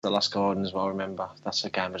The Last Guardian as well, remember. That's a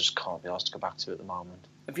game I just can't be asked to go back to at the moment.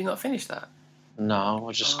 Have you not finished that? No,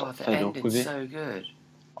 I just got the fed up with it. so good.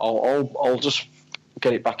 I'll just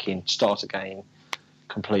get it back in, start again,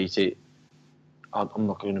 complete it. I'm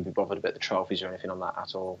not going to be bothered about the trophies or anything on that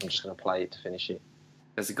at all. I'm just going to play it to finish it.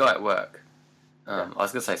 There's a guy at work. I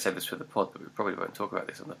was going to say this for the pod, but we probably won't talk about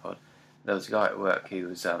this on the pod. There was a guy at work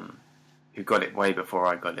who got it way before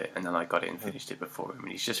I got it, and then I got it and finished it before him.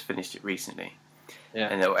 And he's just finished it recently. Yeah.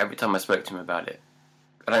 And every time I spoke to him about it,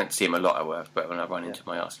 I don't see him a lot at work, but when I run into him,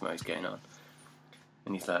 I ask him how he's getting on.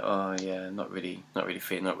 And he's like, "Oh yeah, not really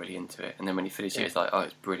feeling, not really into it." And then when he finishes it, it's like, "Oh,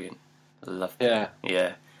 it's brilliant. I love it."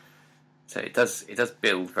 Yeah. So it does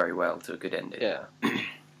build very well to a good ending. Yeah.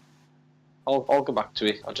 I'll go back to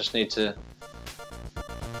it. I just need to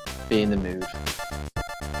be in the mood.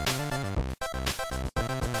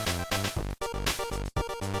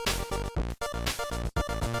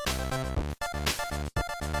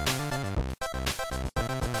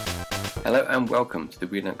 Hello and welcome to the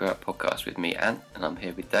We Don't Go Out podcast with me, Ant, and I'm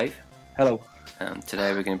here with Dave. Hello.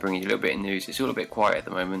 Today we're going to bring you a little bit of news. It's all a bit quiet at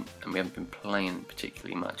the moment, and we haven't been playing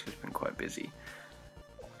particularly much because we've been quite busy.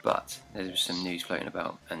 But there's some news floating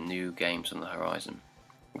about and new games on the horizon.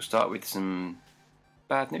 We'll start with some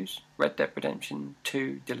bad news. Red Dead Redemption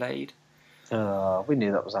 2 delayed. We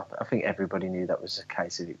knew that was happening. I think everybody knew that was the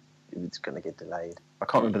case. It was going to get delayed. I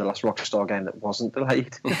can't remember the last Rockstar game that wasn't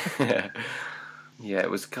delayed. Yeah,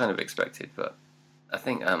 it was kind of expected, but I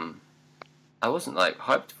think I wasn't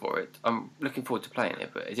hyped for it. I'm looking forward to playing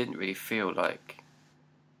it, but it didn't really feel like,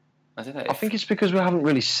 I don't know. I think it's because we haven't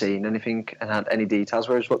really seen anything and had any details.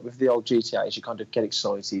 Whereas with the old GTAs, you kind of get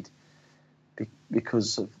excited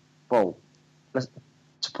because of, well,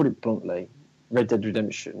 to put it bluntly, Red Dead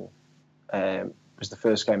Redemption was the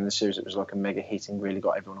first game in the series that was like a mega hit and really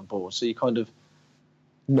got everyone on board. So you kind of,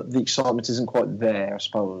 the excitement isn't quite there, I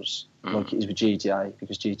suppose, like it is with GTA,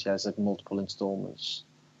 because GTA's had multiple instalments.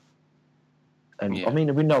 And I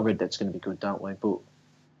mean, we know Red Dead's going to be good, don't we? But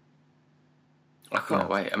I can't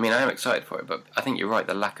wait. I mean, I am excited for it, but I think you're right.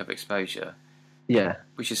 The lack of exposure,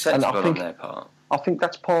 which is sensible on their part. I think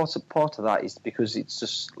that's part of that is because it's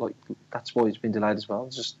just like that's why it's been delayed as well.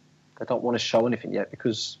 It's just they don't want to show anything yet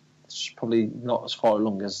because it's probably not as far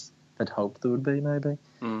along as they'd hoped there would be. Maybe.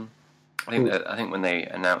 I think when they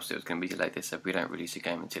announced it was going to be delayed, they said we don't release a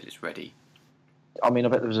game until it's ready. I mean, I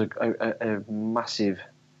bet there was a massive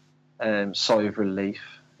sigh of relief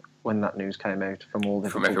when that news came out from all the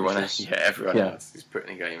everyone else. Yeah, everyone else is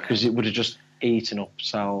putting a game out because it would have just eaten up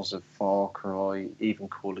sales of Far Cry, even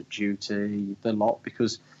Call of Duty, the lot.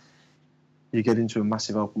 Because you get into a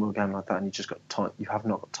massive open world game like that, and you just got time. You have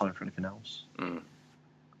not got time for anything else.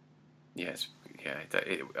 Yes,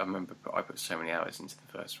 I remember I put so many hours into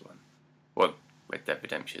the first one. Well, Red Dead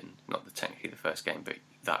Redemption, not technically the first game, but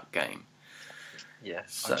that game. Yeah,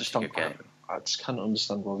 such a good game. I just can't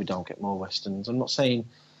understand why we don't get more westerns. I'm not saying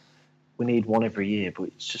we need one every year, but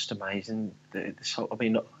it's just amazing. I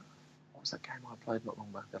mean, what was that game I played not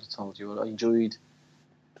long back that I told you I enjoyed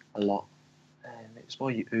a lot? It was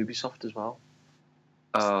by Ubisoft as well.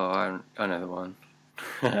 Oh, I know the one.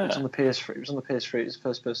 It was on the PS3. It was a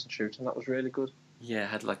first-person shooter, and that was really good. Yeah,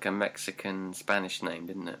 it had like a Mexican Spanish name,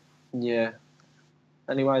 didn't it? Yeah.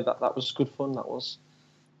 Anyway, that was good fun. That was,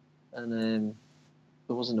 and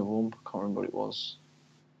there was another one. I can't remember what it was.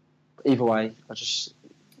 But either way, I just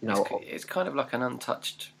it's kind of like an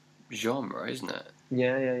untouched genre, isn't it?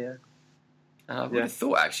 Yeah. And I would have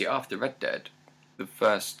thought actually after Red Dead, the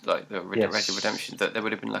first the Red Dead Redemption, that there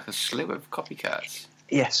would have been like a slew of copycats.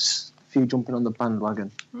 Yes, a few jumping on the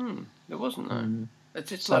bandwagon. There wasn't though.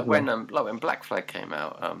 It's just like when Black Flag came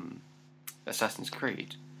out, Assassin's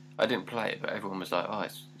Creed. I didn't play it, but everyone was like, "Oh,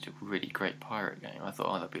 it's a really great pirate game." I thought,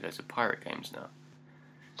 "Oh, there'll be loads of pirate games now."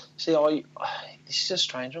 See, this is a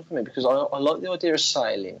strange one for me because I like the idea of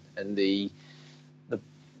sailing and the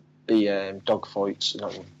dog fights.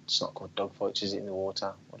 No, it's not called dog fights, is it? In the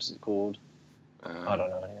water, what is it called? I don't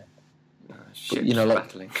know. Anyway.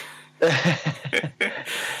 Battling.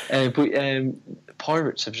 But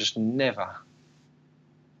pirates have just never.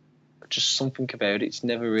 Just something about it's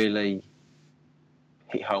never really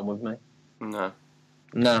hit home with me. No.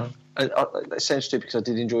 It sounds stupid because I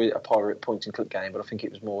did enjoy a pirate point-and-click game, but I think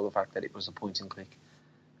it was more the fact that it was a point-and-click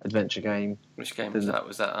adventure game. Which game was that?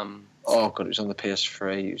 Was that Oh god, it was on the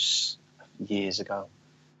PS3. It was years ago.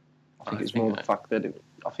 I think it's more the fact that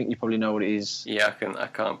I think you probably know what it is. Yeah, I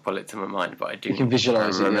can't pull it to my mind, but I do. You can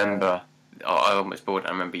visualise it. Remember? Yeah. I almost bought it.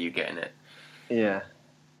 I remember you getting it. Yeah,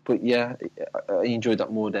 but yeah, I enjoyed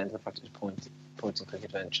that more than the fact it was point-and-click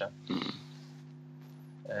adventure.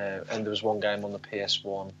 And there was one game on the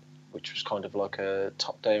PS1 which was kind of like a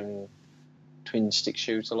top-down twin stick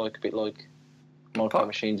shooter, like a bit like Micro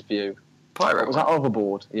Machines View. Pirate. Was that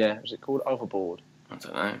Overboard? Yeah, was it called Overboard? I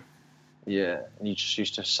don't know. Yeah, and you just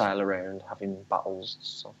used to sail around having battles and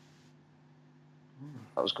stuff.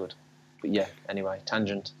 That was good. But yeah, anyway,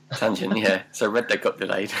 tangent. Tangent, yeah. So Red Dead got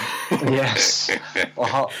delayed. Yes.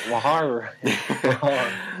 Wahara.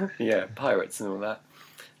 Yeah, pirates and all that.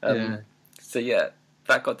 Yeah. So yeah,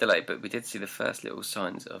 that got delayed, but we did see the first little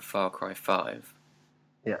signs of Far Cry 5.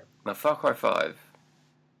 Yeah. Now, Far Cry,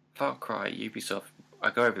 Ubisoft,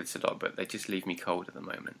 I go over this a lot, but they just leave me cold at the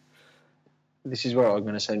moment. This is where I'm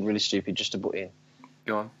going to sound really stupid just to butt in.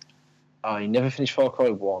 Go on. I never finished Far Cry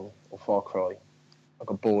 1 or Far Cry. I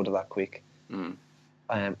got bored of that quick. Mm.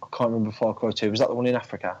 I can't remember Far Cry 2. Was that the one in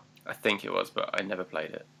Africa? I think it was, but I never played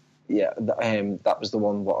it. Yeah, that was the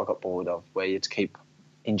one what I got bored of, where you had to keep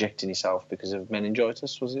injecting yourself because of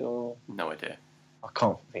meningitis, was it? Or No idea. I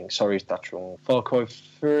can't think. Sorry if that's wrong. Far Cry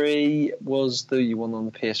 3 was the one on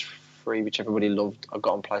the PS3, which everybody loved. I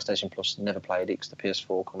got on PlayStation Plus, never played it because the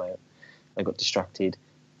PS4 come out. I got distracted.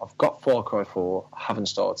 I've got Far Cry 4. I haven't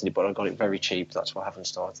started it, but I got it very cheap. That's why I haven't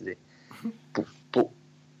started it. But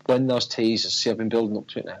when those teasers, see, I've been building up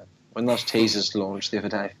to it now. When those teasers launched the other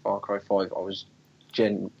day, Far Cry 5, I was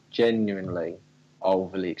genuinely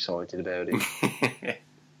overly excited about it.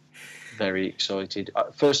 Very excited.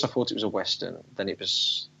 At first, I thought it was a Western. Then it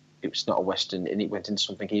was not a Western, and it went into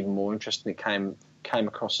something even more interesting. It came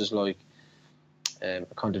across as like a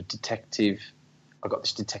kind of detective. I got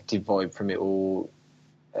this detective vibe from it all,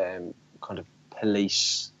 kind of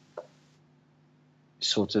police.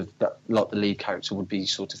 Sort of that, like the lead character would be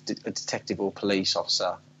sort of a detective or police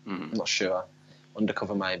officer. I'm not sure,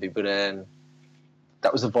 undercover maybe, but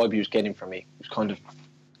that was the vibe he was getting from it. It was kind of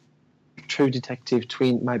true detective,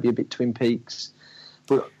 maybe a bit Twin Peaks.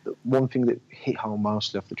 But one thing that hit home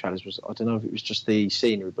mostly off the trailers was, I don't know if it was just the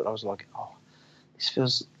scenery, but I was like, oh,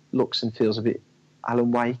 this looks and feels a bit Alan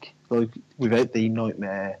Wake, like without the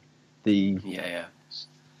nightmare, Yeah.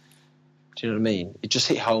 Do you know what I mean? It just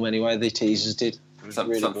hit home anyway. The teasers did.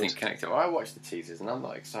 Something connected. Well, I watched the teasers and I'm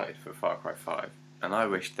not excited for Far Cry 5. And I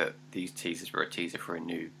wish that these teasers were a teaser for a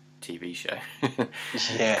new TV show.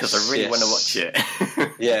 Yes. Because I really want to watch it.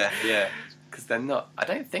 Yeah. Because they're not. I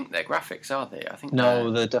don't think they're graphics, are they? I think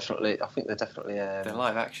they're definitely. I think they're definitely. They're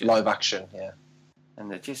live action. Live action, yeah.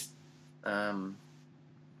 And they're just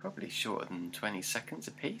probably shorter than 20 seconds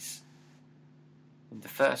a piece. And the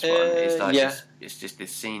first one is like it's just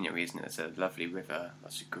this scenery, isn't it? It's a lovely river,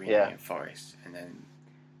 lots of greenery and forest, and then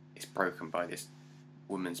it's broken by this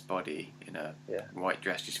woman's body in a white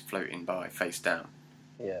dress just floating by, face down.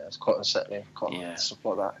 Yeah, it's quite unsettling. Stuff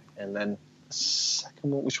like that. And then the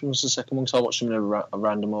second one, which one was the second one? Because I watched them in a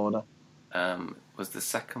random order. Was the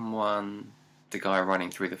second one the guy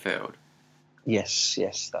running through the field? Yes,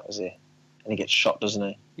 that was it. And he gets shot, doesn't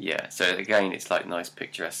he? Yeah, so again, it's like nice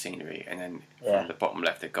picturesque scenery, and then from the bottom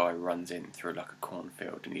left, a guy runs in through like a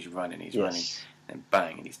cornfield, and he's running, and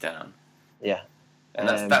bang, and he's down. Yeah. And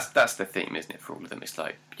that's the theme, isn't it, for all of them? It's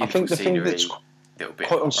like beautiful scenery, thing that's little bit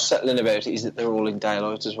quite unsettling about it is that they're all in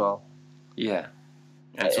daylight as well. Yeah.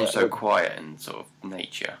 And it's also quiet and sort of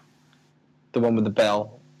nature. The one with the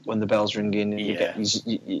bell, when the bell's ringing, and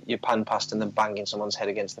you pan past and then banging someone's head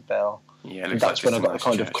against the bell. Yeah, and that's when I got the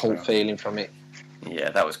kind of cult feeling from it.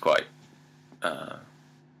 Yeah, that was quite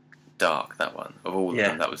dark, that one. Of all of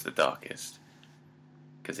them, that was the darkest.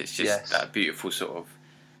 Because it's just that beautiful sort of...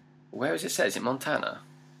 Where is it set? Is it Montana?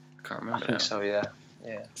 I can't remember. I think so, yeah.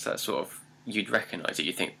 So that sort of... You'd recognise it.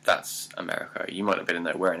 You think that's America. You might not be able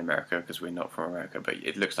to know we're in America because we're not from America, but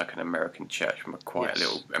it looks like an American church from a quiet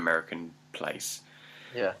little American place.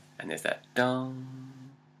 Yeah. And there's that dun,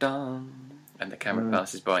 dun, and the camera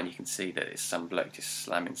passes by and you can see that it's some bloke just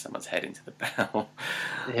slamming someone's head into the bell.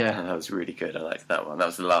 Yeah. And that was really good. I liked that one. That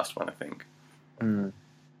was the last one, I think. Mm.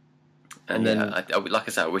 And then, I, like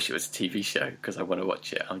I said, I wish it was a TV show because I want to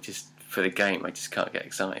watch it. I'm just, for the game, I just can't get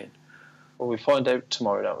excited. Well, we find out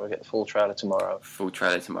tomorrow, don't we? We get the full trailer tomorrow. Full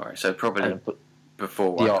trailer tomorrow. So probably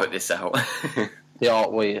before I put this out. The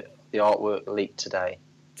artwork leaked today.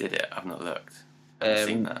 Did it? I've not looked. I haven't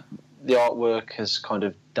seen that. The artwork has kind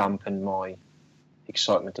of dampened my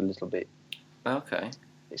excitement a little bit. Okay.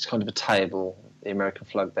 It's kind of a table, the American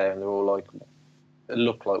flag there, and they're all like, they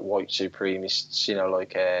look like white supremacists, you know,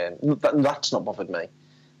 like, that's not bothered me.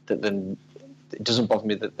 Then it doesn't bother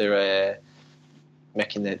me that they're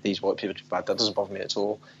making these white people bad. That doesn't bother me at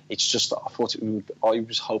all. It's just that I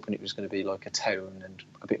was hoping it was going to be like a town and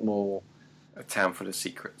a bit more... A town full of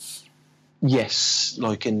secrets. Yes,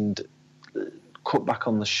 like, and cut back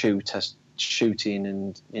on the shoot as shooting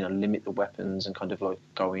and limit the weapons and kind of like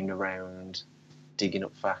going around digging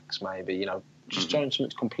up facts, maybe just trying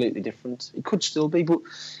something completely different. It could still be, but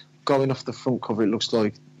going off the front cover, it looks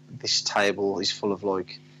like this table is full of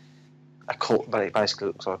like a cult, but it basically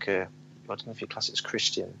looks like I don't know if you class it as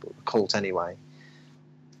Christian, but a cult anyway.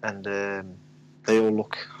 And they all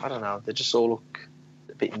look, I don't know, they just all look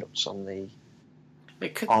a bit nuts on the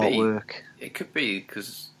artwork. It could be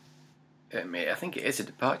because I think it is a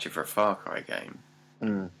departure for a Far Cry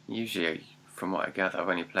game. Usually, from what I gather, I've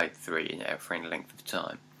only played 3 for any length of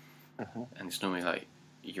time, and it's normally like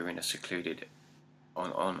you're in a secluded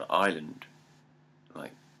on an island,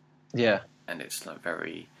 like and it's like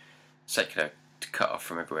very secular, to cut off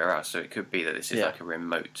from everywhere else. So it could be that this is like a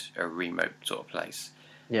remote sort of place,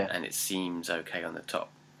 and it seems okay on the top,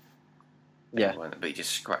 but you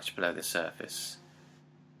just scratch below the surface,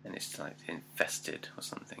 and it's like infested or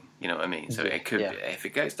something. You know what I mean? So it could be, if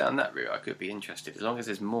it goes down that route, I could be interested as long as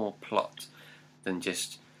there's more plot than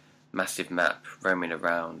just massive map roaming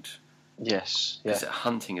around. Yes, because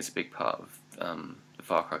hunting is a big part of the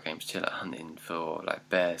Far Cry games too, like hunting for like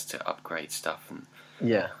bears to upgrade stuff, and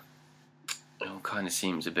it all kind of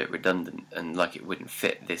seems a bit redundant and like it wouldn't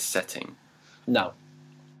fit this setting. No.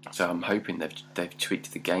 So I'm hoping they've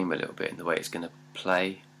tweaked the game a little bit in the way it's going to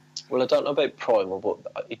play. Well, I don't know about Primal,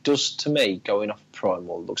 but it does, to me, going off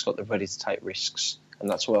Primal, looks like they're ready to take risks. And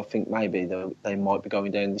that's why I think maybe they might be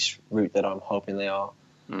going down this route that I'm hoping they are.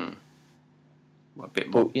 Well, a bit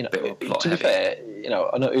more, but, bit more plot to be heavy. fair,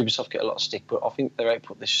 I know Ubisoft get a lot of stick, but I think their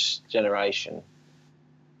output this generation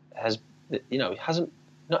has, it hasn't,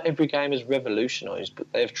 not every game has revolutionised,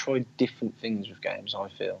 but they've tried different things with games, I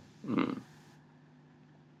feel.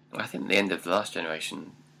 I think at the end of the last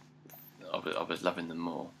generation, I was loving them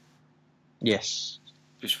more. Yes.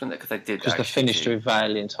 Just because they did. Because they finished with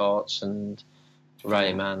Valiant Hearts and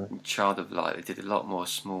Rayman. Child of Light, they did a lot more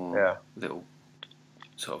small little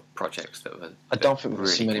sort of projects that were. I don't think we'll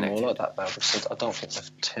really see many connected. more like that, though, because I don't think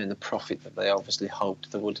they've turned the profit that they obviously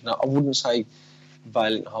hoped they would. Now, I wouldn't say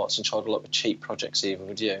Valiant Hearts and Child of Light were cheap projects either,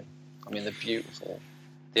 would you? I mean, they're beautiful.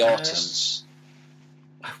 The artists.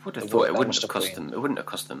 I would have thought it wouldn't have cost them. It wouldn't have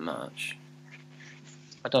cost them much.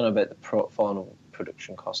 I don't know about the final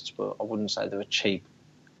production costs, but I wouldn't say they were cheap.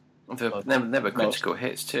 They were critical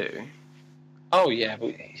hits too. Oh yeah,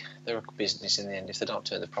 but they're a business in the end. If they don't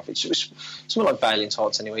turn the profits, it's something like Valiant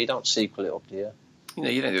Hearts anyway. You don't sequel it up, do you?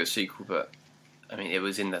 You don't do a sequel, but I mean, it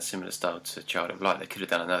was in that similar style to Child of Light. They could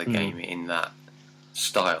have done another game in that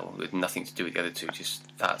style with nothing to do with the other two.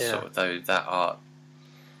 Just that sort of that art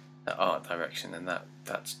direction and that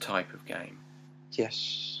type of game.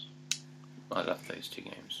 Yes, I love those 2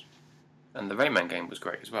 games, and the Rayman game was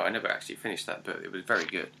great as well. I never actually finished that, but it was very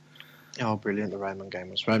good. Oh, brilliant! The Rayman game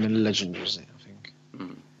was Rayman Legend, was it? I think.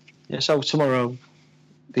 Yeah. So tomorrow,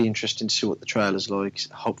 be interesting to see what the trailer's like.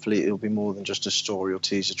 Hopefully, it'll be more than just a story or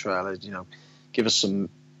teaser trailer. Give us some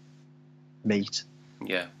meat.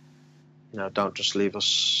 Yeah. Don't just leave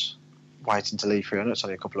us waiting to E3. I know it's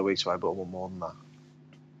only a couple of weeks away, but I want more than that.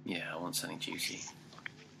 Yeah, I want something juicy.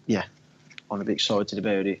 Yeah, I'm a bit excited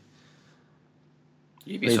about it.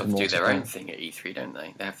 Ubisoft do their own thing at E3, don't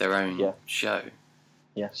they? They have their own show.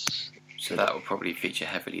 Yes. So that will probably feature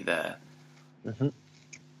heavily there.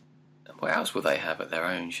 What else will they have at their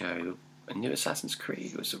own show? A new Assassin's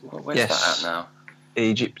Creed? Where's that at now?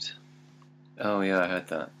 Egypt. Oh yeah, I heard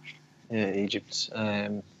that. Yeah, Egypt.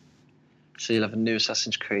 So you'll have a new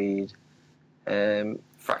Assassin's Creed.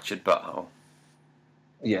 Fractured Butthole.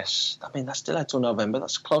 Yes. I mean, that's delayed till November.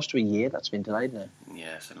 That's close to a year that's been delayed now.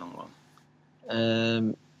 Yeah, it's a long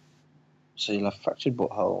one. So you'll have Fractured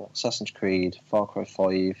Butthole, Assassin's Creed, Far Cry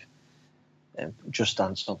 5, Just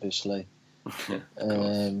Dance, obviously.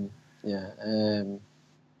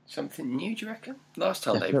 Something new, do you reckon? Last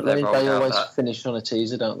time they definitely. rolled They out always that. finish on a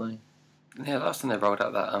teaser, don't they? Yeah, last time they rolled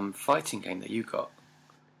out that fighting game that you got.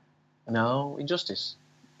 No, Injustice.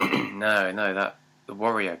 no, the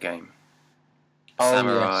Warrior game. Oh,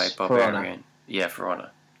 Samurai, yes, Barbarian. For Honor. Yeah, For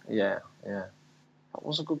Honor. Yeah. That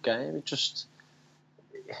was a good game. It just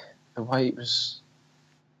the way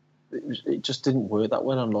it just didn't work that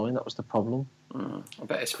well online. That was the problem. I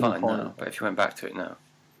bet it's fine now. But if you went back to it now,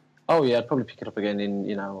 oh yeah, I'd probably pick it up again in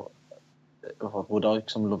would I?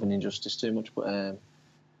 Because I'm loving Injustice too much. But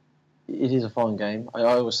it is a fine game. I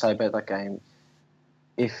always say about that game,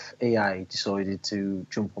 if EA decided to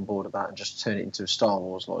jump on board of that and just turn it into a Star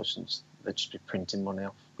Wars license, they'd just be printing money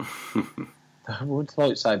off. I would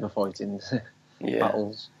like saber fighting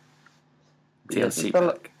battles. DLC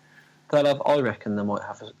They'll pack. have, I reckon they might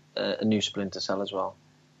have a new Splinter Cell as well.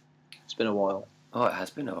 It's been a while. Oh, it has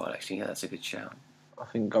been a while actually. Yeah, that's a good shout. I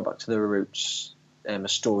think go back to their roots. A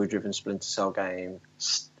story-driven Splinter Cell game,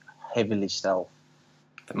 heavily stealth.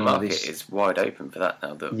 The market is wide open for that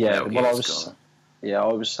now. That yeah, Metal Gear's gone. Yeah,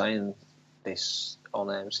 I was saying this on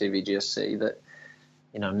CVGSC that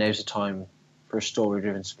now's the time for a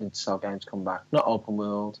story-driven Splinter Cell game to come back. Not open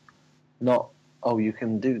world, not you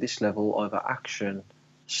can do this level either action,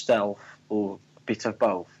 stealth, or a bit of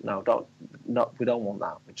both. No, we don't want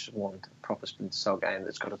that. We just want a proper Splinter Cell game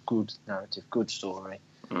that's got a good narrative, good story.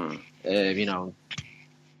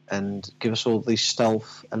 And give us all these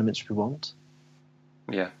stealth elements we want.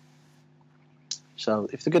 Yeah. So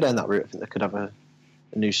if they go down that route, I think they could have a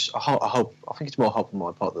new. I think it's more hope on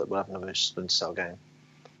my part that we'll have another Splinter Cell game.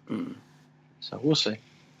 Mm. So we'll see.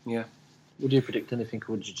 Yeah. Would you predict anything,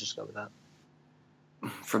 or would you just go with that?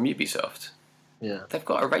 From Ubisoft. Yeah. They've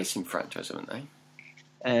got a racing franchise, haven't they?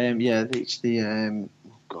 Yeah, it's the.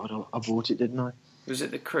 God, I bought it, didn't I? Was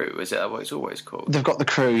it The Crew? Is that what it's always called? They've got The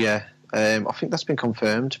Crew, yeah. I think that's been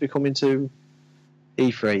confirmed to be coming to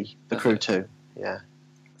E3. The Crew 2, yeah.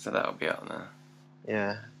 So that'll be out there.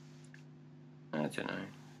 Yeah. I don't know.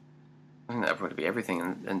 I think that'll probably be everything,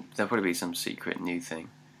 and there'll probably be some secret new thing.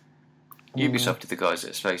 Ubisoft are the guys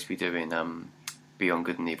that are supposed to be doing Beyond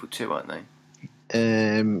Good and Evil 2, aren't they?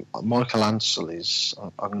 Michael Ansel is.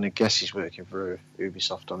 I'm going to guess he's working for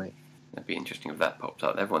Ubisoft on it. That'd be interesting if that popped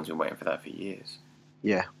up. Everyone's been waiting for that for years.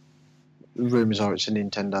 Yeah. Rumours are it's a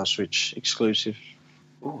Nintendo Switch exclusive.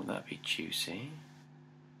 Oh, that'd be juicy.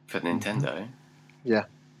 For Nintendo? Yeah.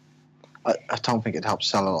 I don't think it'd help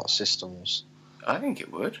sell a lot of systems. I think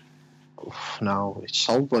it would. No, it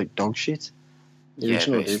sold like dog shit. Yeah,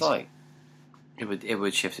 but it's like... It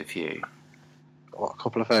would shift a few. What, a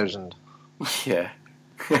couple of thousand? Yeah.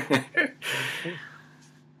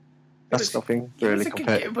 That's nothing really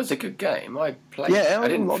compared. It was a good game. I played it. I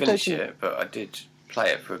didn't finish it, but I did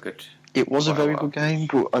play it for a good... It was a very good game,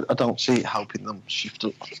 but I don't see it helping them shift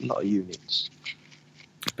a lot of units.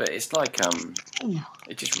 But it's like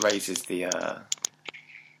it just raises the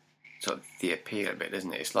sort of the appeal a bit,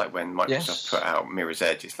 doesn't it? It's like when Microsoft put out Mirror's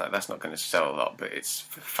Edge. It's like that's not going to sell a lot, but it's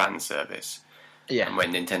for fan service. Yeah. And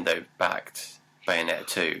when Nintendo backed Bayonetta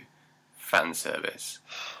 2, fan service,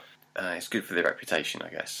 it's good for their reputation, I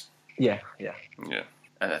guess. Yeah. Yeah,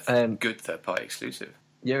 and a good third-party exclusive.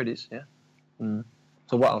 Yeah, it is. Yeah. Mm.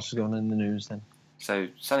 So what else is going on in the news then? So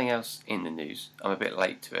something else in the news. I'm a bit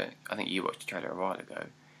late to it. I think you watched the trailer a while ago,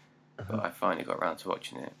 but I finally got around to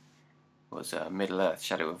watching it. It was Middle-earth: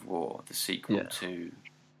 Shadow of War, the sequel to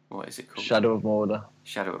what is it called? Shadow of Mordor.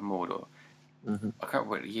 Shadow of Mordor. Mm-hmm. I can't remember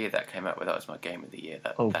what year that came out, but that was my game of the year.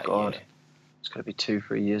 That God, year. It's got to be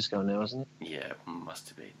 2-3 years ago now, isn't it? Yeah, it must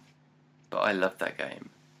have been. But I loved that game,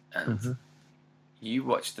 and you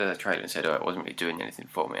watched the trailer and said, "Oh, it wasn't really doing anything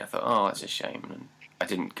for me." I thought, "Oh, that's a shame," and I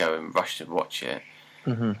didn't go and rush to watch it.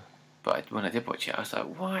 Mm-hmm. But when I did watch it, I was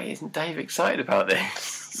like, "Why isn't Dave excited about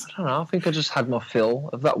this?" I don't know. I think I just had my fill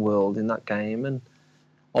of that world in that game, and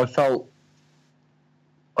I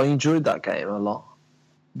enjoyed that game a lot.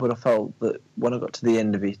 But I felt that when I got to the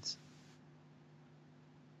end of it,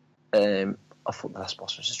 I thought the last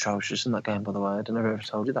boss was atrocious in that game. By the way, I don't know if I ever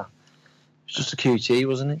told you that. It was just a QT,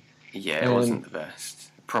 wasn't it? Yeah, it wasn't the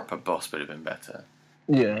best. A proper boss would have been better.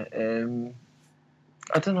 Yeah.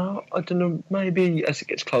 I don't know. Maybe as it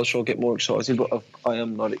gets closer, I'll get more excited. But I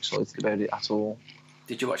am not excited about it at all.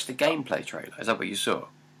 Did you watch the gameplay trailer? Is that what you saw?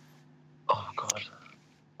 Oh God,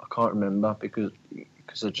 I can't remember because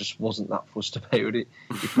I just wasn't that fussed about it.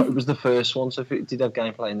 It was the first one, so if it did have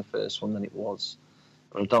gameplay in the first one, then it was.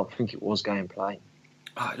 But I don't think it was gameplay.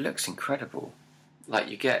 Oh, it looks incredible. Like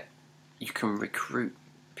you can recruit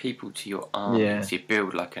people to your army. Yeah. So you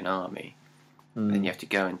build like an army, and then you have to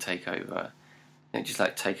go and take over. And just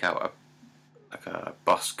like take out a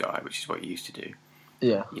boss guy, which is what you used to do.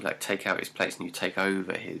 Yeah. You like take out his place and you take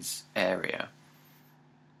over his area.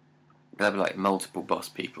 There'll be like multiple boss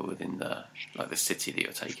people within the city that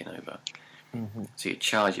you're taking over. Mm-hmm. So you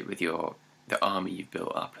charge it with the army you've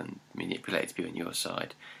built up and manipulate it to be on your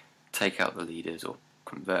side. Take out the leaders or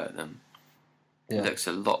convert them. Yeah. It looks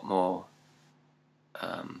a lot more,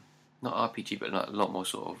 not RPG, but like a lot more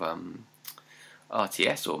sort of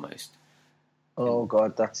RTS almost. Oh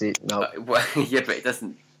God, that's it. No. Well, yeah, but it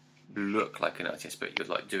doesn't look like an RTS, but you're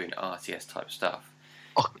like doing RTS type stuff.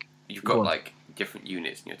 Oh, You've got like different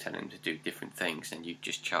units and you're telling them to do different things and you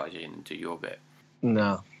just charge in and do your bit.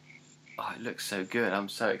 No. Oh, it looks so good. I'm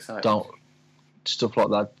so excited. Stuff like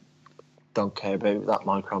that. Don't care about that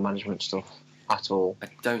micromanagement stuff at all. I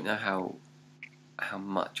don't know how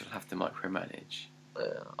much I'll have to micromanage.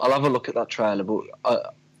 I'll have a look at that trailer, but I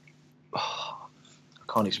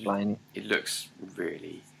can't explain it. It looks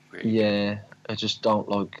really, really Yeah. I just don't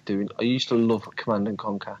like doing. I used to love Command and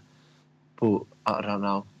Conquer, but I don't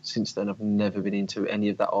know. Since then, I've never been into any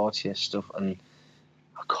of that RTS stuff, and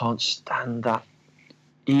I can't stand that.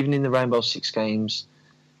 Even in the Rainbow Six games,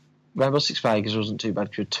 Rainbow Six Vegas wasn't too bad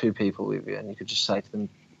because you had two people with you, and you could just say to them,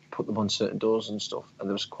 put them on certain doors and stuff. And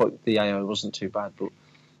there was the AI wasn't too bad, but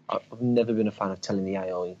I've never been a fan of telling the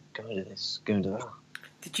AI, go into this, go into that.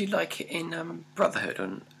 Did you like it in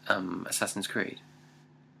Brotherhood on Assassin's Creed?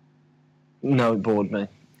 No, it bored me.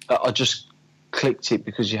 I just clicked it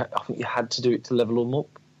because I think you had to do it to level them up.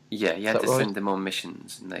 Yeah, you had to send them on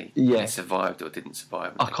missions, and they survived or didn't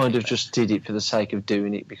survive. I kind of just did it for the sake of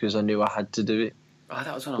doing it because I knew I had to do it. Oh,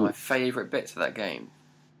 that was one of my favourite bits of that game.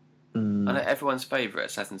 I know everyone's favourite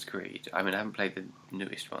Assassin's Creed. I mean, I haven't played the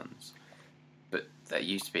newest ones, but that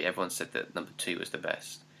used to be. Everyone said that number 2 was the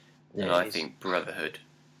best, and I think Brotherhood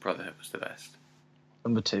was the best.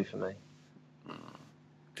 Number 2 for me.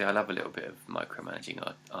 I love a little bit of micromanaging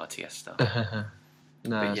RTS stuff. No,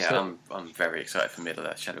 but yeah, I'm very excited for Middle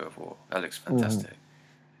Earth: Shadow of War. That looks fantastic.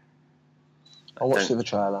 I'll watch the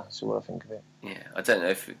trailer, see what I think of it. Yeah, I don't know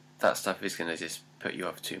if that stuff is going to just put you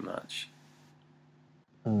off too much.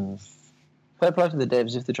 Fair play to the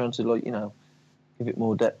devs if they're trying to, give it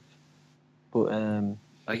more depth. But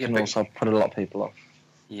it can also put a lot of people off.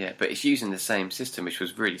 Yeah, but it's using the same system, which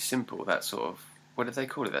was really simple. That sort of, what did they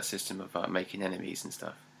call it? That system of making enemies and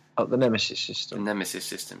stuff. Oh, the Nemesis system. The Nemesis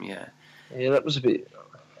system, yeah. Yeah, that was a bit.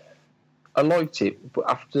 I liked it,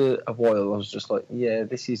 but after a while, I was just like, yeah,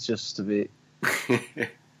 this is just a bit.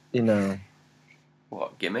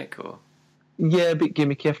 What, gimmick or? Yeah, a bit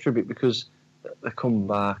gimmicky after a bit because they come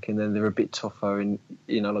back and then they're a bit tougher, and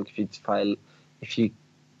if you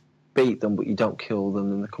beat them but you don't kill them,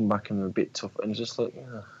 then they come back and they're a bit tougher, and it's just like.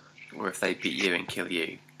 Or if they beat you and kill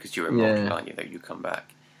you because you're immortal, aren't you? That you come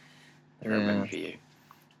back, they remember you.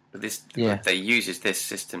 But they uses this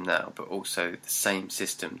system now, but also the same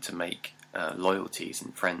system to make loyalties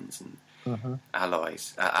and friends and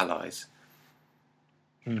allies.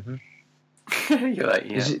 Mm-hmm. You're like,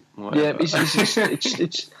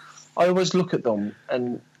 it's. I always look at them,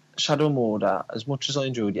 and Shadow of Mordor, as much as I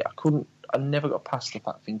enjoyed it, I never got past the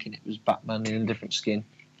fact thinking it was Batman in a different skin.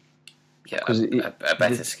 Yeah, a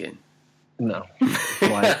better skin. No,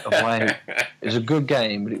 it was a good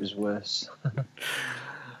game, but it was worse.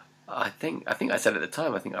 I think I said at the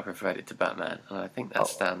time, I think I preferred it to Batman, and I think that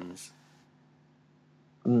stands.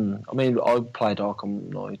 I mean, I played Arkham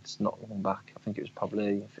Knight not long back. I think it was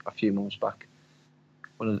probably a few months back.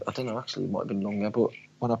 Well, I don't know, actually, it might have been longer, but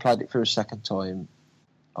when I played it for a second time,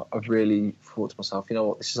 I've really thought to myself, you know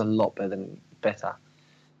what, this is a lot better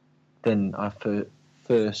than I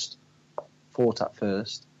first thought at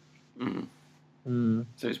first.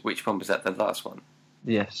 So which one was that, the last one?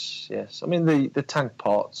 Yes. I mean, the tank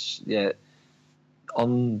parts,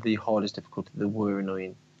 on the hardest difficulty, they were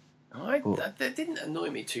annoying. That didn't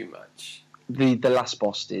annoy me too much. The last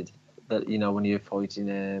boss did. That, when you're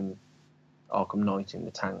fighting Arkham Knight in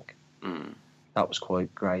the tank. That was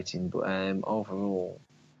quite grating, but overall,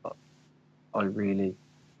 I really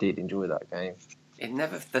did enjoy that game. It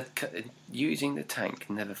never using the tank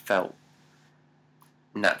never felt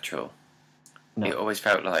natural. No. It always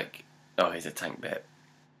felt like, oh, here's a tank bit.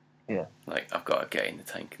 Yeah. Like, I've got to get in the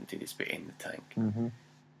tank and do this bit in the tank.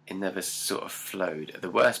 It never sort of flowed. The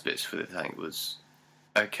worst bits for the tank was,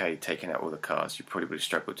 okay, taking out all the cars, you probably would have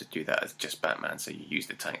struggled to do that as just Batman, so you use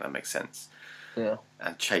the tank, that makes sense. Yeah.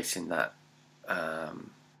 And chasing that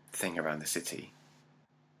thing around the city.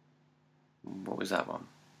 What was that one?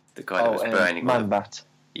 The guy that was burning. Man-Bat.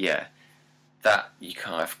 Yeah. That, you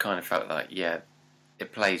kind of felt like,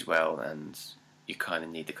 it plays well and you kind of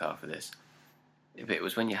need the car for this. But it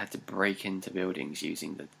was when you had to break into buildings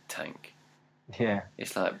using the tank. Yeah.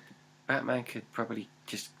 It's like, Batman could probably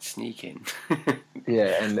just sneak in.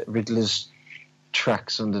 Yeah, and Riddler's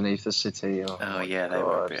tracks underneath the city. Oh yeah, they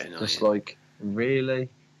were a bit annoying. Just like, really?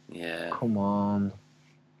 Yeah. Come on.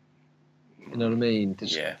 You know what I mean? They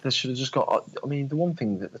should have just got... I mean, the one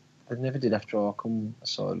thing that they never did after Arkham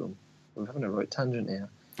Asylum, we're having a right tangent here,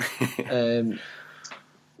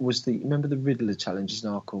 was remember the Riddler challenges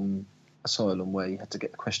in Arkham Asylum where you had to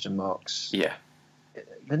get the question marks? Yeah.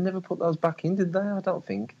 They never put those back in, did they? I don't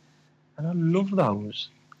think. And I love those.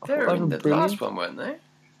 They were in the last one, weren't they?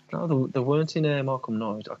 No, they weren't in Arkham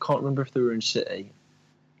Knight. I can't remember if they were in City.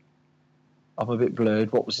 I'm a bit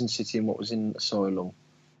blurred what was in City and what was in Asylum,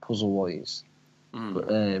 puzzle-wise. But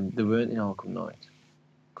they weren't in Arkham Knight.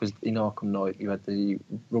 Because in Arkham Knight you had the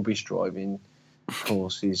rubbish driving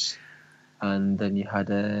courses, and then you had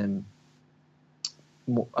a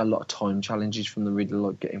lot of time challenges from the Riddler,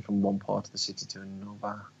 like getting from one part of the city to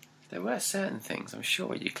another. There were certain things, I'm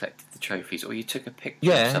sure you collected the trophies or you took a picture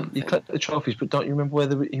of Yeah, something. you collect the trophies, but don't you remember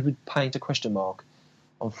whether he would paint a question mark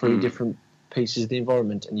on 3 different pieces of the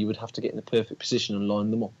environment, and you would have to get in the perfect position and line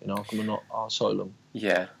them up in Arkham Asylum?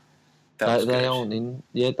 Yeah. That was They good. aren't in.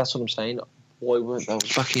 Yeah, that's what I'm saying. Why weren't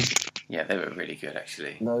those back in? Yeah, they were really good,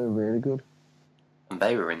 actually. They were really good. And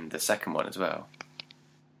they were in the second one as well.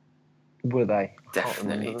 Were they?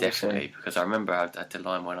 Definitely, because I remember I had to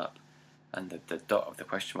line one up, and the dot of the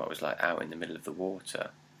question mark was like out in the middle of the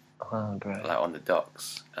water, Oh, great. like on the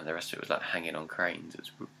docks, and the rest of it was like hanging on cranes. It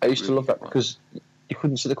was I used to really love that fun. because you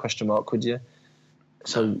couldn't see the question mark, could you?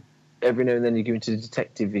 So every now and then you go into the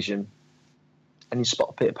detective vision, and you spot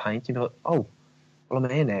a bit of paint. You'd be like, "Oh, well, I'm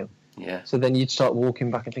here now." Yeah. So then you'd start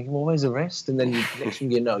walking back and thinking, "Well, where's the rest?" And then next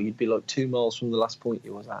thing you know, you'd be like 2 miles from the last point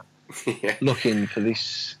you was at, Yeah. looking for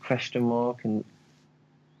this question mark, and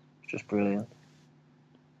it's just brilliant.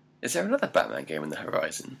 Is there another Batman game on the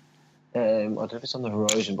horizon? I don't know if it's on the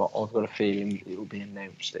horizon, but I've got a feeling it will be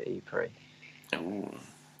announced at E3. Ooh.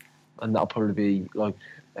 And that'll probably be like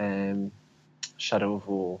Shadow of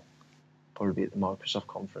War, probably be at the Microsoft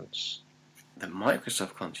conference. The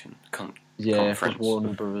Microsoft Yeah, because conference?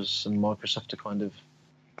 Warner Brothers and Microsoft are kind of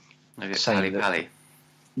Maybe it's saying Pally.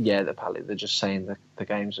 yeah, they're just saying that the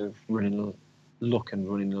games are running a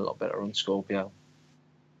lot better on Scorpio.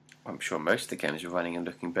 I'm sure most of the games are running and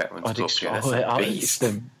looking better on I'd Scorpio.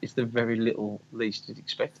 it's the very little least you'd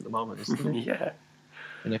expect at the moment, isn't it? Yeah.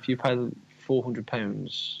 And if you pay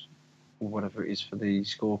 £400 or whatever it is for the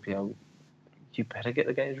Scorpio, you better get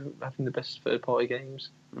the games having the best third-party games.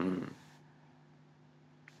 Mm.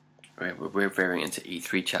 We're veering into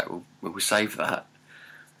E3 chat. We'll save that.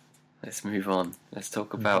 Let's move on. Let's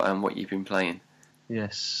talk about what you've been playing.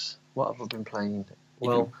 Yes. What have I been playing?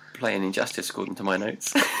 You've been playing Injustice, according to my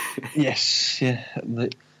notes. Yes, yeah.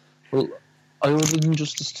 Well, I ordered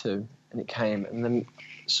Injustice 2, and it came, and then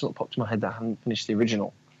sort of popped in my head that I hadn't finished the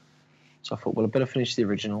original. So I thought, well, I better finish the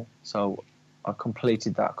original. So I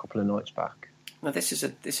completed that a couple of nights back. Now this is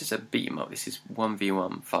a beat 'em up. This is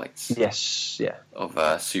 1v1 fights. Yes, yeah. Of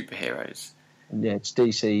superheroes. Yeah, it's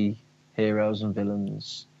DC heroes and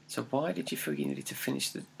villains. So why did you feel you needed to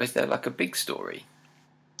finish was there like a big story?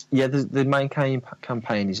 Yeah, the main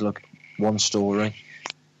campaign is like one story,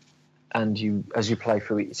 and as you play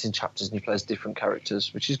through it, it's in chapters, and you play as different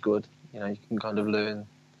characters, which is good. You know, you can kind of learn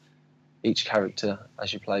each character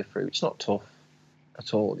as you play through. It's not tough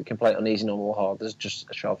at all. You can play it on easy, normal, or hard. There's just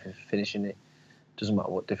a trophy for finishing it. Doesn't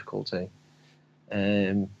matter what difficulty.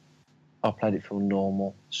 I played it for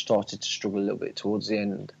normal. Started to struggle a little bit towards the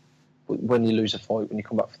end. But when you lose a fight, when you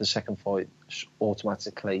come back for the second fight,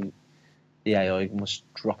 automatically the AI must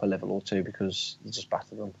drop a level or two because you just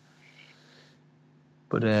batter them.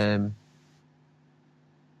 But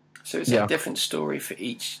so is it a different story for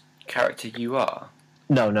each character you are?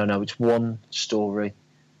 No. It's one story.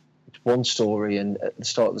 It's one story, and at the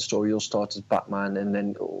start of the story, you'll start as Batman, and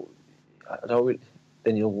then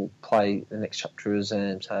you'll play the next chapter as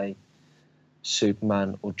say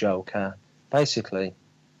Superman or Joker. Basically,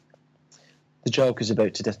 the Joker's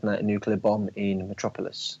about to detonate a nuclear bomb in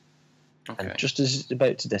Metropolis. Okay. And just as it's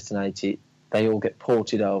about to detonate it, they all get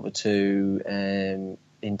ported over to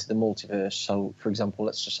into the multiverse. So, for example,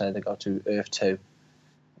 let's just say they go to Earth 2,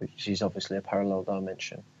 which is obviously a parallel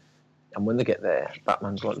dimension. And when they get there,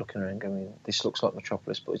 Batman's like looking around going, this looks like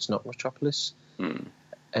Metropolis, but it's not Metropolis. And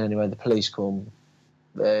anyway, the police come.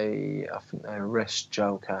 I think they arrest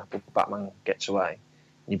Joker, but Batman gets away.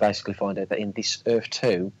 And you basically find out that in this Earth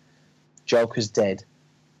 2, Joker's dead.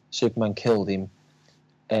 Superman killed him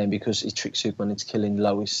because he tricked Superman into killing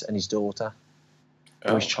Lois and his daughter.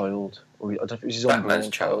 Or his child. Or I don't know if it was his Batman's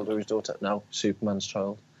child or his daughter. No, Superman's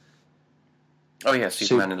child. Oh yeah,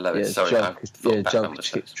 Superman and Lois. Sorry, Joker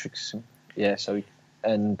tricks him. Yeah,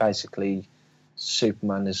 and basically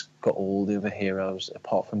Superman has got all the other heroes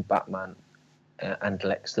apart from Batman and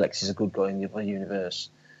Lex. Lex is a good guy in the other universe.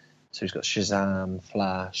 So he's got Shazam,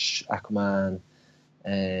 Flash, Aquaman,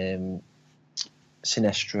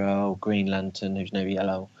 Sinestro, Green Lantern, who's now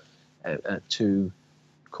yellow, to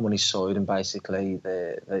come on his side, and basically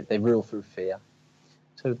they rule through fear.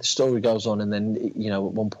 So the story goes on, and then at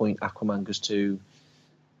one point Aquaman goes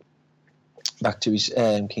back to his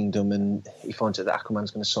kingdom, and he finds out that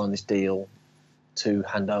Aquaman's going to sign this deal to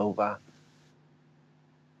hand over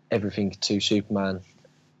everything to Superman,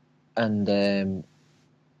 and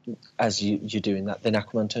as you're doing that, then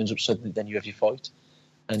Aquaman turns up, so then you have your fight,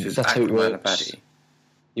 and so that's how it works. A baddie?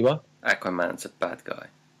 You are? Aquaman's a bad guy.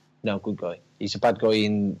 No, good guy. He's a bad guy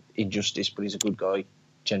in Injustice, but he's a good guy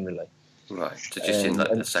generally. Right, so just in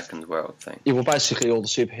the second world thing. Yeah, well, basically all the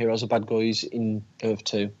superheroes are bad guys in Earth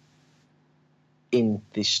 2. in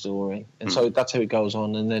this story, and so that's how it goes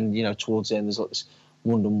on. And then towards the end, there's like this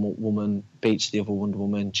Wonder Woman beats the other Wonder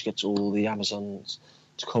Woman. She gets all the Amazons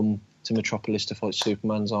to come to Metropolis to fight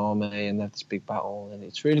Superman's army, and they have this big battle, and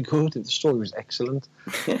it's really good. The story was excellent.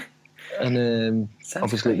 And sounds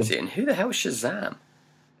obviously, crazy. And who the hell is Shazam?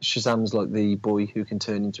 Shazam's like the boy who can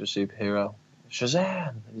turn into a superhero.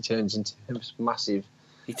 Shazam! And he turns into this massive.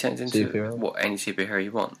 He turns into superhero. what, any superhero he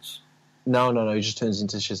wants? No. He just turns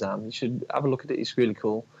into Shazam. You should have a look at it. It's really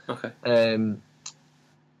cool. Okay. And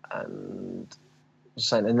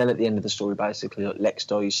then at the end of the story, basically, like Lex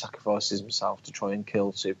dies, sacrifices himself to try and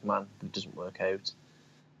kill Superman, but it doesn't work out.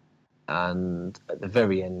 And at the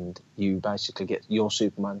very end, you basically get your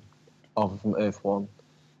Superman over from Earth 1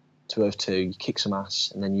 to Earth 2. You kick some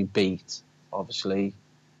ass, and then you beat, obviously,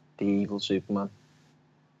 the evil Superman.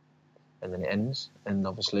 And then it ends. And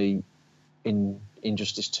obviously, in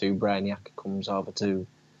Injustice 2, Brainiac comes over to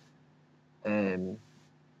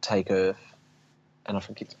take Earth. And I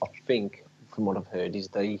think from what I've heard, is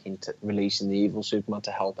they hint at releasing the evil Superman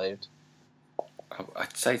to help out.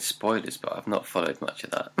 I'd say spoilers, but I've not followed much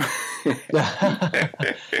of that.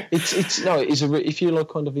 If you're like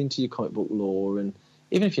kind of into your comic book lore, and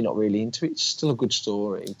even if you're not really into it, it's still a good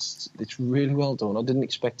story. It's really well done. I didn't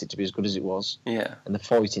expect it to be as good as it was. Yeah. And the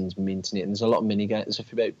fighting's mint in it, and there's a lot of mini games.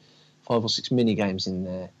 There's about 5 or 6 mini games in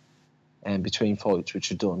there, and between fights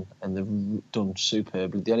which are done, and they're done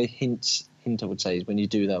superbly. The only hint I would say is when you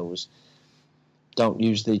do those, don't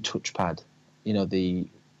use the touchpad. The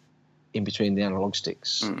in between the analog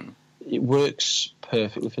sticks. It works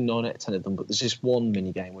perfectly for 9 out of 10 of them, but there's this one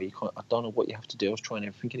mini game where I don't know what you have to do. I was trying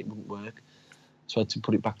everything and it wouldn't work, so I had to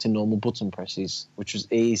put it back to normal button presses, which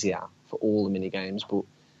was easier for all the mini games, but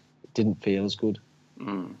it didn't feel as good.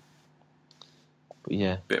 But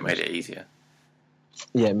yeah, but it made it easier.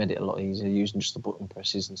 Yeah, it made it a lot easier using just the button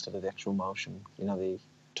presses instead of the actual motion. The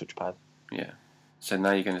touchpad. Yeah. So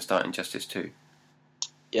now you're going to start Injustice 2.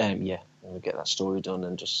 Yeah. We'll get that story done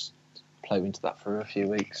and just play into that for a few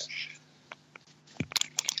weeks.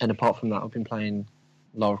 And apart from that, I've been playing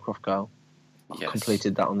Lara Croft Go. Yes.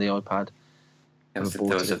 Completed that on the iPad. There was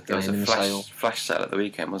a flash sale at the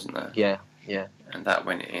weekend, wasn't there? Yeah. And that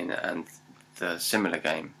went in, and the similar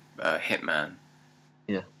game, Hitman.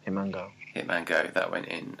 Yeah, Hitman Go. Hitman Go, that went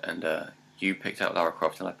in, and you picked up Lara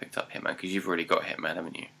Croft and I picked up Hitman, because you've already got Hitman,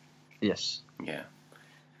 haven't you? Yes. Yeah.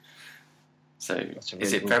 So, Really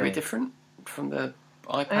is it very game. different from the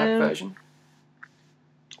iPad version?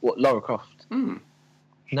 What, Lara Croft?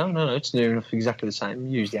 No, it's near enough exactly the same.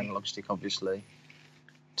 Use the analog stick, obviously,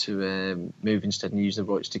 to move instead, and use the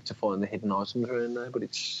right stick to find the hidden items around there, but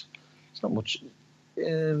it's not much.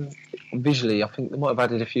 Visually, I think they might have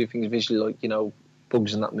added a few things visually, like,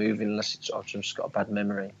 bugs and that moving, unless I've just got a bad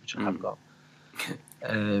memory, which I have got.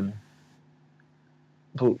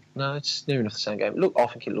 But no, it's near enough the same game. Look, I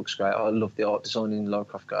think it looks great. I love the art design in Lara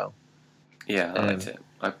Croft Go. Yeah, I liked it.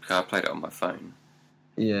 I played it on my phone.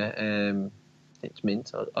 Yeah, it's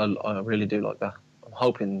mint. I really do like that. I'm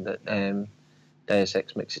hoping that Deus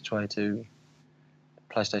Ex makes its way to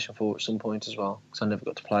PlayStation 4 at some point as well, because I never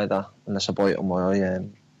got to play that unless I buy it on my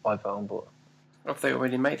iPhone. But have they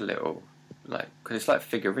already made a little, because it's like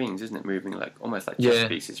figurines, isn't it? Moving almost like chess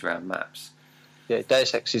pieces around maps. Yeah,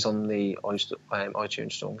 Deus Ex is on the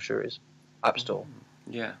iTunes store, I'm sure it is. App Store.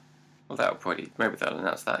 Yeah. Well, maybe they'll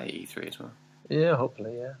announce that at E3 as well. Yeah,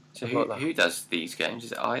 hopefully, yeah. So who does these games?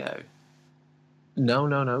 Is it IO?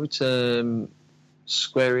 No. It's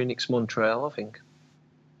Square Enix Montreal, I think.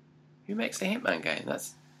 Who makes the Hitman game?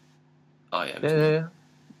 That's IO. Yeah.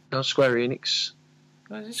 No, Square Enix.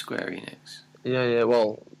 Oh, is it Square Enix? Yeah.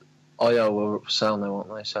 Well, IO are up for sale now,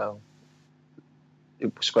 aren't they? So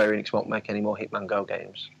Square Enix won't make any more Hitman Go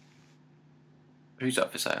games. Who's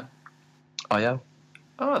up for sale? IO.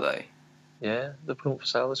 Are they? Yeah, they're put up for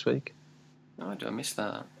sale this week. Oh, I missed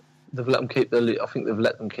that. They've let them keep I think they've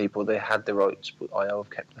let them keep, or they had the rights, but IO have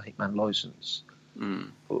kept the Hitman license.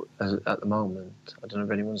 But at the moment, I don't know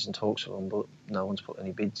if anyone's in talks with them, but no one's put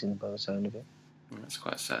any bids in by the sound of it. That's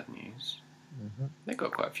quite sad news. They've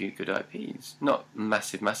got quite a few good IPs. Not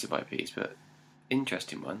massive IPs, but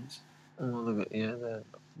interesting ones. Well, the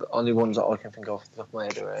only ones that I can think of off the top of my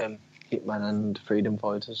head are Hitman and Freedom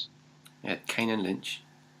Fighters. Yeah, Kane and Lynch.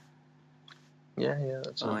 Yeah,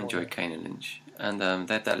 that's. I enjoyed Kane and Lynch, and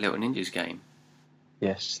they had that Little Ninjas game.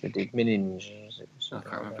 Yes, they did. Mini Ninjas. I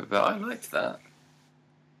can't remember, but I liked that.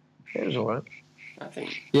 It was alright. I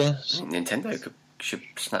think. Yeah. Nintendo should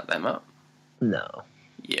snap them up. No.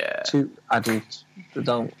 Yeah. Too adult.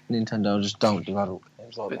 Nintendo just don't do adult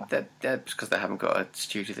games like that. That's because they haven't got a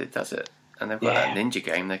studio that does it, and they've got that ninja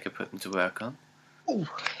game they could put them to work on.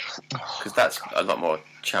 Because that's a lot more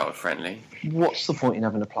child friendly. What's the point in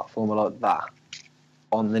having a platformer like that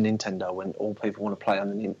on the Nintendo when all people want to play on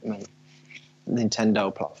the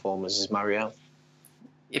Nintendo platformers is Mario?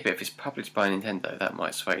 Yeah, but if it's published by Nintendo, that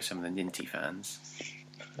might sway some of the Ninty fans.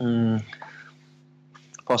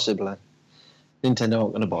 Possibly. Nintendo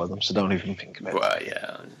aren't going to buy them, so don't even think about Well,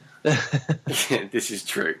 yeah. Yeah, this is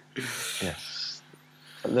true. Yes.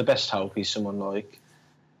 The best hope is someone like,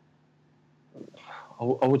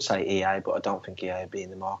 I would say EA, but I don't think EA would be in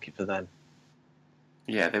the market for them.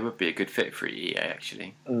 Yeah, they would be a good fit for EA,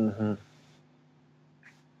 actually. Mm-hmm.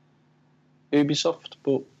 Ubisoft,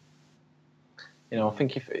 but I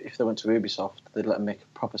think if they went to Ubisoft, they'd let them make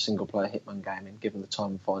a proper single-player Hitman game and give them the time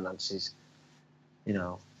and finances,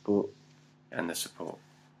 but... And the support.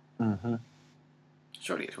 Mm-hmm.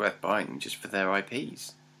 Surely it's worth buying them just for their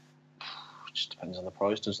IPs. It just depends on the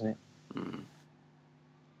price, doesn't it? Mm.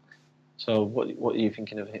 So what are you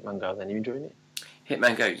thinking of Hitman Go then? Are you enjoying it?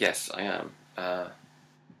 Hitman Go, yes, I am.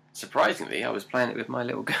 Surprisingly, I was playing it with my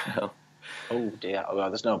little girl. Oh dear,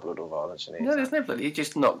 there's no blood or violence in it. No, there's no blood. You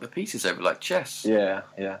just knock the pieces over like chess. Yeah.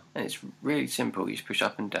 And it's really simple. You just push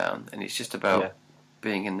up and down, and it's just about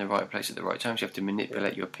being in the right place at the right time. So you have to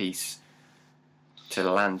manipulate your piece to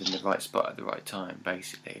land in the right spot at the right time,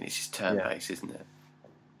 basically. And it's just turn-based, isn't it?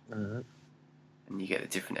 Mm-hmm. And you get the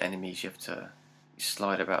different enemies. You have to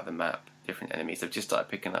slide about the map. Different enemies. I've just started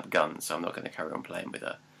picking up guns, so I'm not going to carry on playing with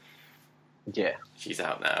her. Yeah, she's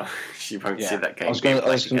out now. She won't see that game.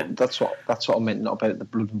 Again. That's what I meant. Not about the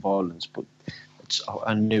blood and violence, but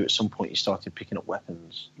I knew at some point you started picking up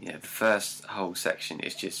weapons. Yeah, the first whole section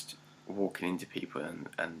is just walking into people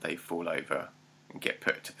and they fall over and get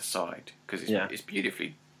put to the side because it's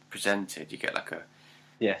beautifully presented. You get like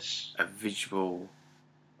a visual,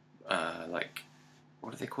 like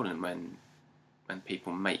what do they call them when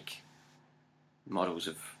people make models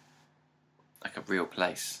of like a real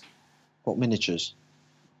place. What, miniatures?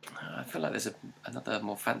 I feel like there's another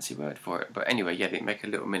more fancy word for it. But anyway, yeah, they make a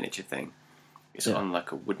little miniature thing. It's on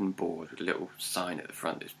like a wooden board with a little sign at the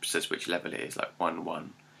front that says which level it is, like 1-1,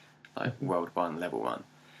 like World 1, Level 1.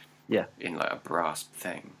 Yeah. In like a brass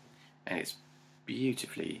thing. And it's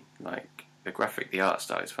beautifully, like, the art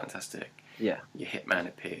style is fantastic. Yeah. Your hitman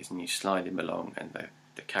appears and you slide him along and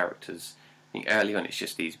the characters, I think early on it's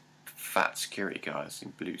just these fat security guards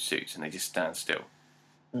in blue suits and they just stand still.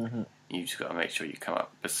 Mm-hmm. You just got to make sure you come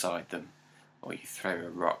up beside them, or you throw a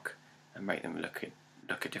rock and make them look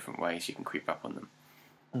at different ways you can creep up on them.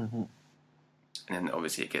 Mm-hmm. And then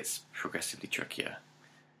obviously it gets progressively trickier.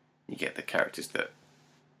 You get the characters that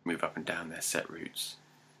move up and down their set routes.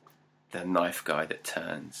 The knife guy that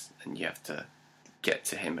turns, and you have to get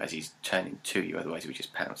to him as he's turning to you, otherwise he would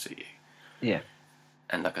just pounce at you. Yeah.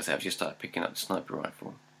 And like I said, I've just started picking up the sniper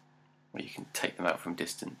rifle, where you can take them out from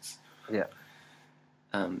distance. Yeah.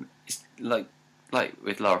 It's like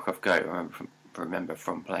with Lara Croft Go, I remember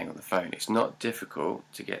from playing on the phone, it's not difficult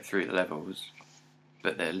to get through the levels,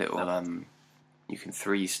 but they're little, you can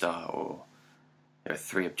 3-star, or there are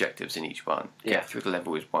 3 objectives in each one. Get through the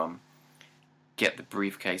level is one, get the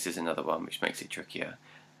briefcase is another one, which makes it trickier,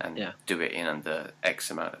 and do it in under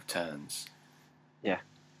X amount of turns. Yeah.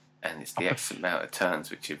 And it's the X amount of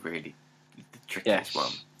turns which is really the trickiest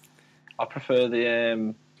one. I prefer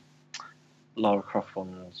the Lara Croft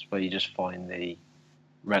ones where you just find the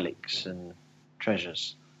relics and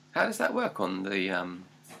treasures. How does that work on the?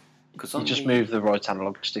 Because you just move the right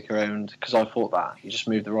analog stick around. Because I thought that you just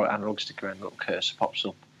move the right analog stick around, a little cursor pops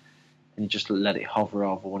up, and you just let it hover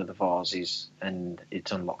over one of the vases, and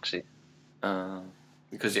it unlocks it.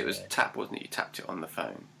 Because it was tap, wasn't it? You tapped it on the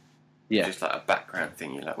phone. Yeah. Just like a background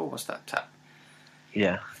thing. You're like, oh, what's that tap?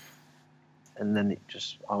 Yeah. And then it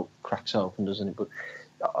just cracks open, doesn't it? But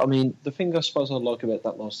I mean, the thing I suppose I like about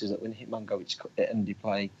that most is that when Hitman Go and you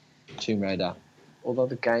play Tomb Raider, although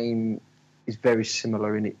the game is very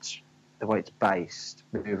similar in the way it's based,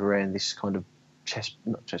 move around this kind of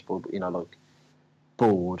not chessboard, but like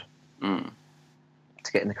board to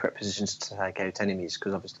get in the correct positions to take out enemies,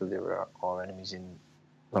 because obviously there are enemies in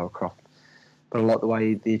Lara Croft. But I like the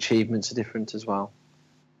way the achievements are different as well.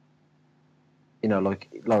 Like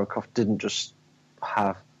Lara Croft didn't just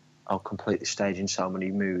have complete the stage in so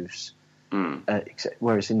many moves.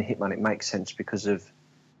 Whereas in Hitman, it makes sense because he's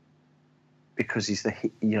the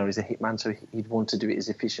he's a hitman, so he'd want to do it as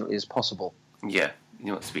efficiently as possible. Yeah,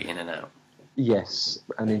 he wants to be in and out. Yes,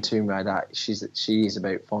 and in Tomb Raider, she is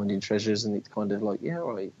about finding treasures, and it's kind of like,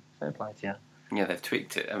 all right, fair play to you. Yeah, they've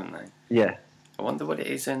tweaked it, haven't they? Yeah. I wonder what it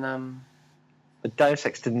is in. But Deus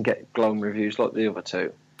Ex didn't get glowing reviews like the other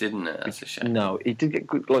two. Didn't it? That's a shame. No, it did get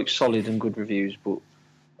good, like solid and good reviews, but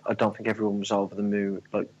I don't think everyone was over the moon,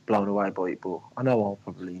 like blown away by it. But I know I'll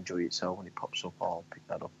probably enjoy it. So when it pops up, I'll pick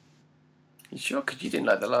that up. You sure? Because you didn't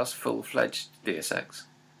like the last full-fledged Deus Ex.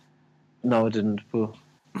 No, I didn't. But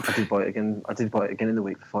I did buy it again. I did buy it again in the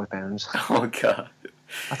week for £5. Oh God!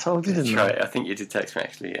 I told you, That's didn't right. I think you did text me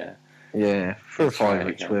actually. Yeah. Yeah, 4 or Let's try 5 it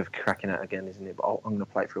it's again. worth cracking out again, isn't it? But I'm going to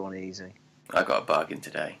play it through on easy. I got a bargain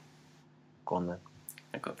today. Go on then.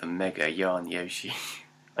 I got the Mega Yarn Yoshi.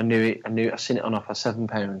 I knew it. I seen it on offer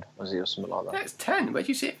 £7, was it, or something like that? That's 10. Where'd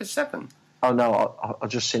you see it for 7? Oh no, I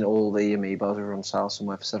just seen all the amiibos were on sale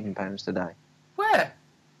somewhere for £7 today. Where?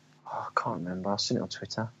 Oh, I can't remember. I seen it on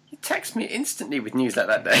Twitter. You text me instantly with news like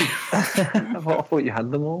that day. I thought you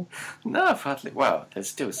had them all. No, I've hardly. Well, there's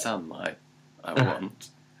still some I want.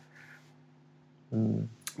 Mm.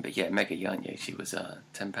 But yeah, Mega Yarn Yoshi was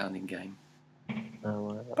 £10 in game.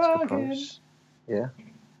 Oh, that's Bargain. good price. Yeah.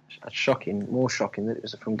 That's shocking. More shocking that it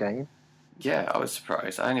was from game. Yeah, I was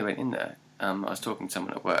surprised. I only went in there. I was talking to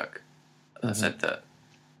someone at work. I said that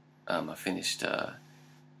I finished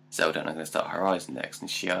Zelda and I'm going to start Horizon next. And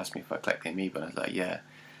she asked me if I collect the amiibo. And I was like, yeah.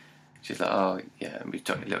 She's like, oh, yeah. And we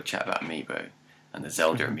talked a little chat about amiibo and the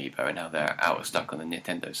Zelda amiibo and how they're out of stock on the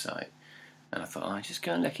Nintendo site. And I thought, oh, just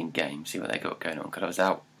go and look in game, see what they got going on. Because I was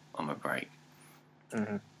out on my break.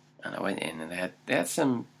 Mm-hmm. And I went in and they had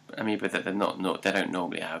some amiibo that they don't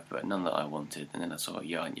normally have, but none that I wanted. And then I saw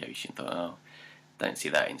Yarn Yoshi and thought, oh, don't see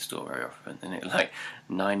that in store very often. And it was like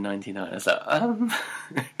 $9.99.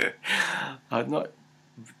 I was like,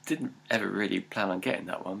 didn't ever really plan on getting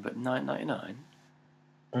that one, but $9.99.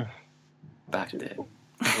 Backed it.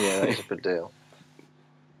 Yeah, that is a good deal.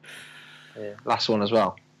 Yeah. Last one as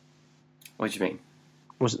well. What do you mean?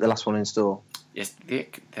 Was it the last one in store? Yes,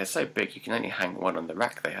 they're so big you can only hang one on the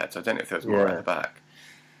rack they had, so I don't know if there was more at the back.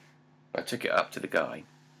 But I took it up to the guy,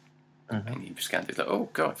 and he scanned it. He's like, oh,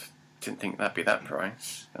 God, didn't think that'd be that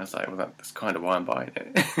price. I was like, well, that's kind of why I'm buying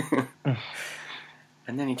it.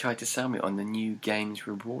 And then he tried to sell me on the new games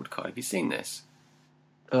reward card. Have you seen this?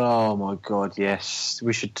 Oh, my God, yes.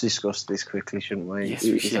 We should discuss this quickly, shouldn't we? Yes,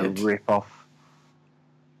 we should. It's a rip-off.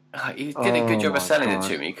 He did a good job of selling God. it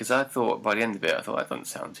to me, because I thought, by the end of it, I thought that doesn't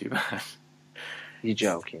sound too bad. You're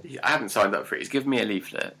joking. I haven't signed up for it. He's given me a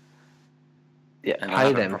leaflet. Yeah, And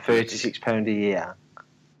pay them £36 a year.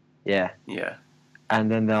 Yeah. Yeah.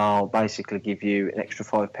 And then they'll basically give you an extra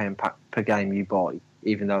 £5 pack per game you buy,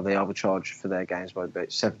 even though they overcharge for their games by about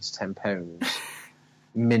 £7 to £10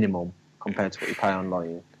 minimum compared to what you pay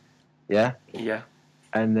online. Yeah? Yeah.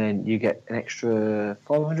 And then you get an extra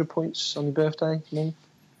 500 points on your birthday month.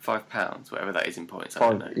 £5, whatever that is in points. I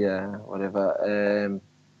don't know. Yeah, whatever.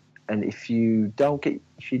 And if you don't get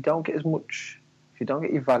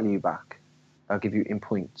your value back, they'll give you in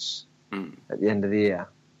points at the end of the year.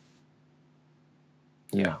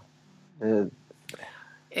 Yeah. No.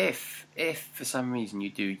 If for some reason you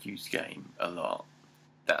do use game a lot,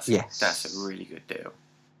 that's a really good deal.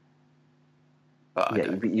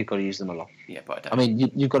 But you've got to use them a lot. Yeah, but I don't. I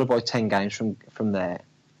mean, you've got to buy 10 games from there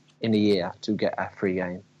in a year to get a free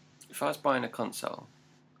game. If I was buying a console,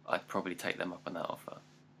 I'd probably take them up on that offer.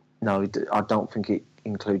 No, I don't think it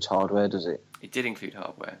includes hardware, does it? It did include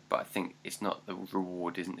hardware, but I think it's not, the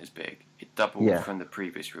reward isn't as big. It doubled from the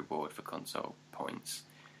previous reward for console points,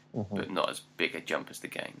 but not as big a jump as the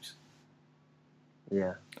games.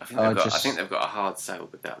 Yeah, I think they've got a hard sell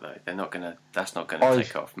with that though. That's not gonna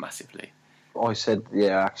take off massively. I said,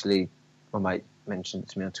 actually, my mate mentioned it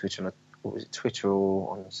to me on Twitter. What was it, Twitter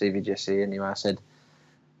or on CVGSE? Anyway, I said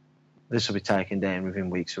this will be taken down within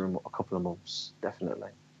weeks or a couple of months, definitely.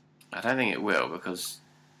 I don't think it will, because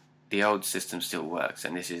the old system still works,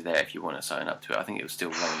 and this is there if you want to sign up to it. I think it will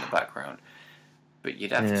still run in the background, but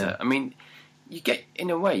you'd have to. I mean, you get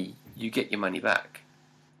your money back,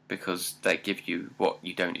 because they give you what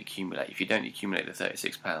you don't accumulate. If you don't accumulate the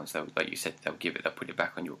 £36, like you said, they'll put it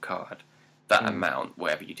back on your card. That amount,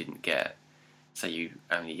 whatever you didn't get, so you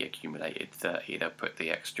only accumulated 30, they'll put the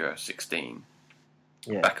extra 16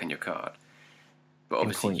 back on your card. But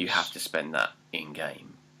obviously, you have to spend that in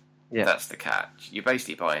game. Yeah. That's the catch. You're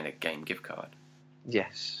basically buying a game gift card.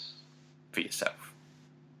 Yes. For yourself.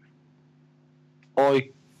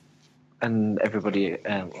 And everybody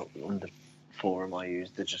on the forum I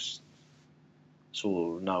use, they just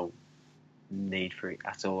saw no need for it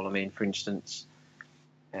at all. I mean, for instance,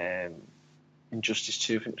 Injustice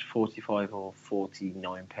 2, I think it's £45 or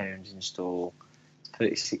 £49 in store,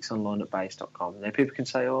 £36 online at base.com. Now people can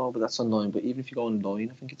say, oh, but that's online. But even if you go online,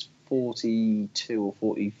 I think it's £42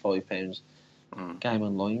 or £45 game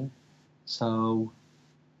online. So,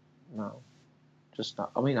 no, just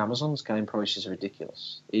not. I mean, Amazon's game prices are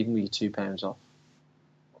ridiculous, even with your £2 off.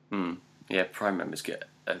 Yeah, Prime members get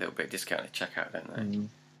a little bit discount at checkout, don't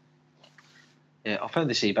they? Yeah, I found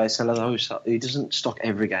this eBay seller though. He doesn't stock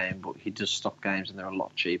every game, but he does stock games, and they're a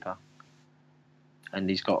lot cheaper. And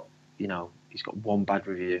he's got one bad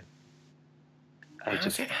review. How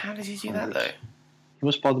does he do that hundreds. though? He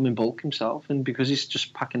must buy them in bulk himself, and because he's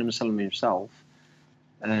just packing them and selling them himself,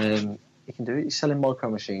 he can do it. He's selling micro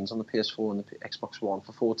machines on the PS4 and the Xbox One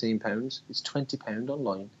for £14. It's £20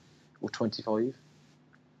 online, or £25. I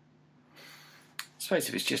suppose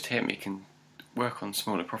if it's just him, he can work on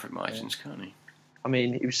smaller profit margins, can't he? I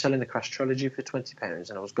mean, he was selling the Crash Trilogy for £20,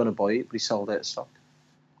 and I was going to buy it, but he sold out of stock.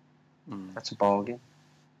 That's a bargain.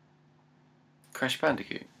 Crash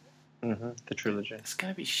Bandicoot? The trilogy. It's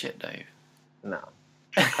going to be shit, Dave. No.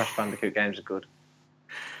 Crash Bandicoot games are good.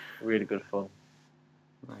 Really good fun.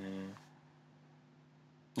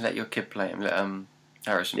 Let your kid play him. Let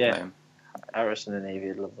Harrison play him. Harrison and Evie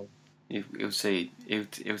would love them. You'll see. He'll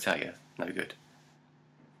tell you no good.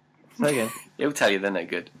 Say again. He'll tell you they're no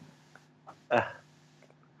good.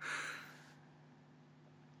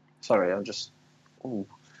 Sorry, I'm just...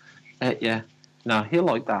 yeah. No, he'll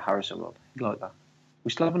like that, Harrison will. He'll like that.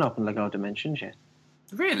 We still haven't opened Lego Dimensions yet.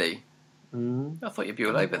 Really? I thought you'd be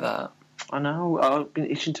all over that. I know. I've been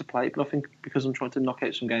itching to play it, but I think because I'm trying to knock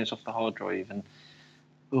out some games off the hard drive, and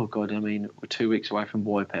oh god, I mean, we're 2 weeks away from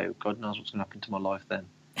Wipeout. God knows what's going to happen to my life then.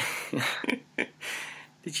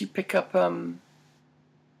 Did you pick up that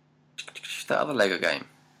other Lego game,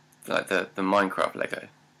 like the Minecraft Lego?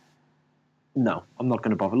 No, I'm not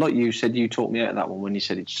going to bother. Like you said, you talked me out of that one when you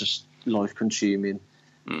said it's just life consuming,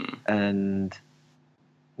 and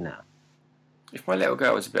no. If my little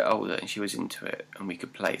girl was a bit older and she was into it and we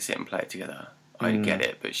could sit and play it together, I'd get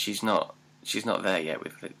it. But she's not there yet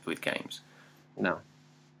with games. No.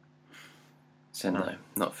 So no,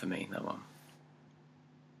 not for me, that one.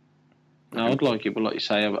 No, I'd like it, but like you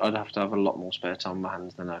say, I'd have to have a lot more spare time on my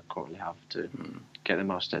hands than I currently have to get the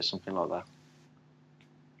most out of something like that.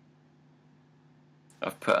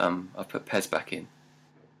 I've put Pez back in.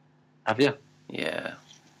 Have you? Yeah,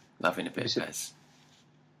 loving a bit of Pez.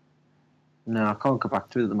 No, I can't go back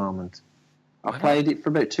to it at the moment. I played it for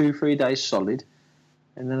about 2-3 days solid,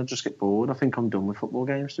 and then I just get bored. I think I'm done with football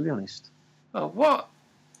games, to be honest. Oh, what?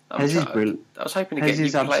 Pez is brilliant. I was hoping to get you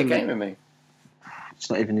to play a game with me. It's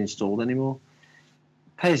not even installed anymore.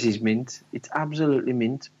 Pez is mint. It's absolutely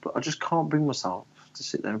mint, but I just can't bring myself to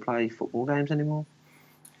sit there and play football games anymore.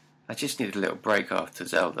 I just needed a little break after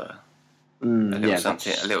Zelda. Something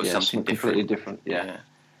different. Completely different. Yeah.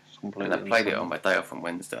 And I played it on my day off on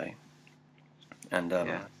Wednesday. And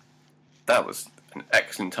that was an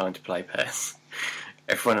excellent time to play PES.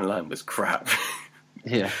 Everyone online was crap.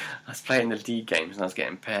 Yeah. I was playing the league games and I was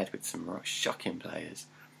getting paired with some shocking players.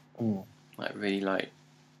 Like really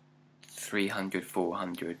 300,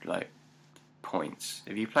 400 points.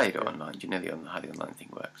 Have you played it online? Do you know how the online thing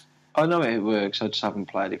works? I know it works, I just haven't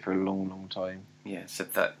played it for a long, long time. Yeah, so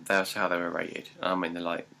that's how they were rated. I'm in the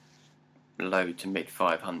low to mid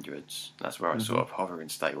 500s. That's where I sort of hover and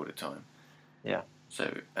stay all the time. Yeah.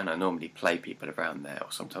 So, and I normally play people around there,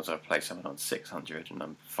 or sometimes I play someone on 600 and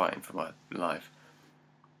I'm fighting for my life.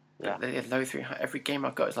 Yeah. They're low 300. Every game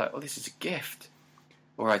I've got is like, oh, this is a gift.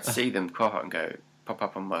 Or I'd see them pop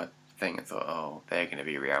up on my thing and thought, oh, they're going to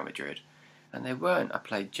be Real Madrid. And they weren't. I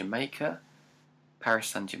played Jamaica, Paris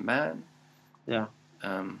Saint-Germain. Yeah.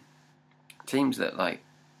 Teams that,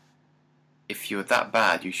 if you're that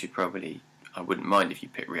bad, you should probably... I wouldn't mind if you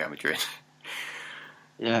pick Real Madrid.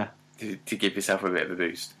 Yeah. To give yourself a bit of a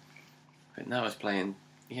boost. But no, I was playing...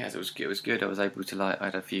 Yeah, it was good. I was able to, I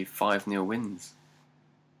had a few 5-0 wins.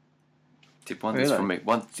 Did wonders for me.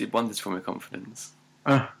 Did wonders for my confidence.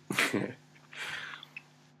 No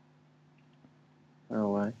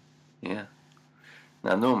way. Yeah.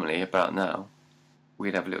 Now, normally, about now,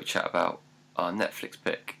 we'd have a little chat about our Netflix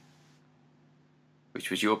pick, which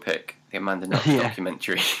was your pick, the Amanda Knox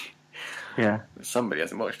documentary. Yeah. But somebody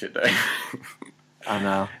hasn't watched it, though. I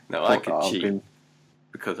know. No, I could cheat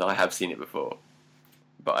because I have seen it before.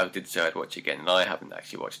 But I did say I'd watch it again, and I haven't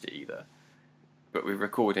actually watched it either. But we're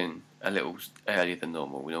recording a little earlier than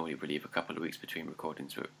normal. We normally leave a couple of weeks between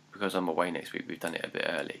recordings, but because I'm away next week, we've done it a bit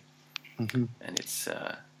early. And it's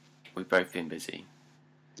we've both been busy.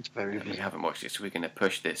 It's very busy. We haven't watched it, so we're going to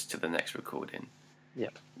push this to the next recording.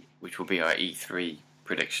 Yep. Which will be our E3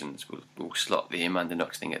 predictions. We'll slot the Amanda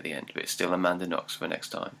Knox thing at the end, but it's still Amanda Knox for next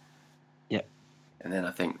time. Yep. And then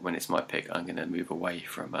I think when it's my pick, I'm going to move away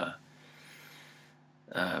from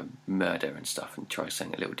murder and stuff and try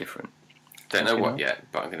something a little different. Don't know what yet,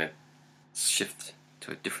 but I'm going to shift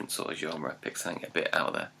to a different sort of genre, pick something a bit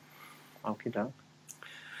out there. Okay, down.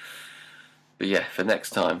 But yeah, for next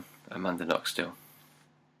time, Amanda Knox still.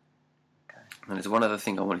 Okay. And there's one other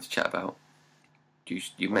thing I wanted to chat about.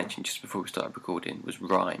 You mentioned just before we started recording was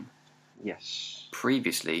Rime. Yes.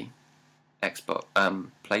 Previously, Xbox,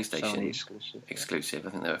 PlayStation Sony exclusive. I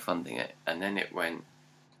think they were funding it, and then it went.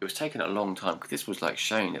 It was taking a long time because this was like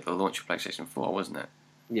shown at the launch of PlayStation 4, wasn't it?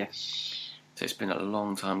 Yes. So it's been a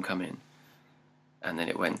long time coming, and then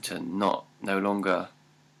it went to no longer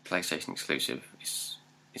PlayStation exclusive.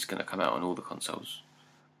 It's going to come out on all the consoles,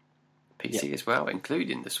 PC as well,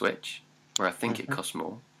 including the Switch, where I think it costs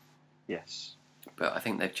more. Yes. But I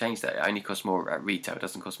think they've changed that. It only costs more at retail. It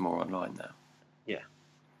doesn't cost more online now. Yeah.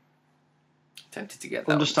 Tempted to get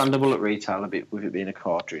that. Understandable at retail a bit with it being a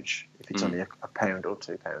cartridge. If it's only a £1 or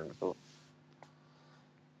 £2, but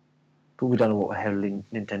we don't know how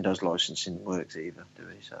Nintendo's licensing works either, do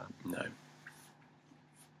we? So no.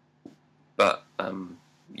 But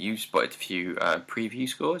you spotted a few preview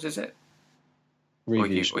scores, is it?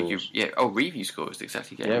 Review scores. Review scores,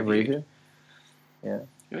 exactly. Review. Yeah.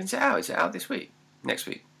 When's it out? Is it out this week? Next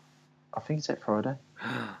week? I think it's out Friday.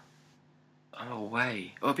 I'm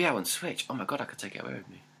away. It'll be out on Switch. Oh my god, I could take it away with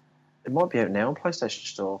me. It might be out now on PlayStation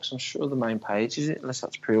Store, because I'm sure the main page is it, unless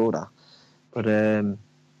that's pre-order. But the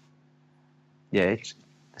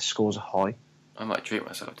scores are high. I might treat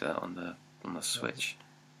myself to that on the Switch.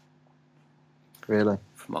 Really?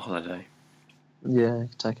 For my holiday. Yeah,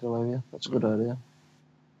 take it away with you. That's a good idea.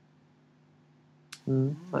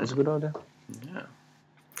 That is a good idea. Yeah.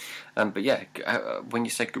 But yeah, when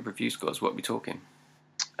you say good review scores, what are we talking?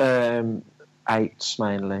 8s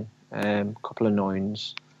mainly. Couple of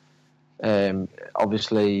 9s.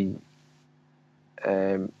 Obviously,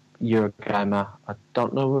 Eurogamer. I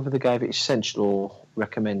don't know whether they gave it essential or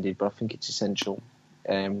recommended, but I think it's essential.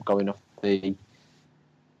 Going off the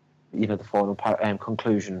final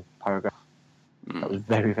conclusion paragraph. That was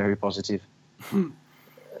very, very positive.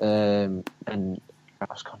 And I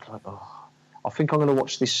was kind of like, I think I'm going to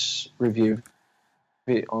watch this review of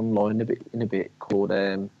it online in a bit. Called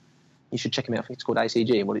you should check him out. I think it's called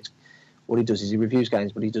ACG, and what he does is he reviews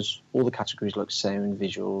games, but he does all the categories like sound,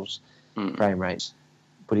 visuals, frame rates.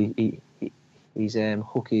 But his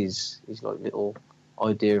hook is his like little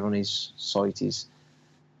idea on his site is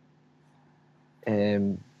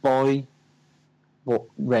buy,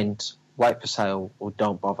 rent, wait for sale, or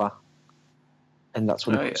don't bother. And that's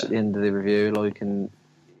what he puts at the end of the review. Like, and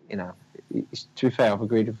to be fair, I've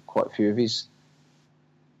agreed with quite a few of his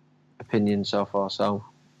opinions so far. So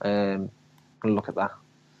I'm gonna look at that.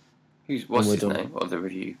 What's his name of the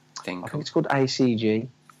review thing? I think it's called ACG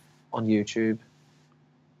on YouTube.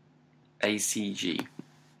 ACG.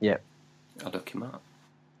 Yeah. I'll look him up.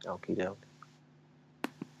 Okie doke.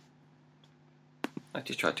 I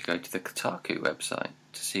just tried to go to the Kotaku website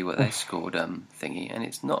to see what they scored thingy, and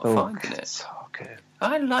it's not finding it. Kotaku.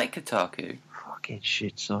 I like Kotaku. Fucking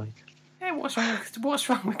shit site. Yeah, what's wrong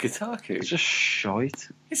with Kotaku? It's just shite.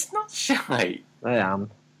 It's not shite. I am.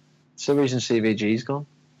 It's the reason CVG's gone.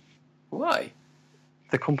 Why?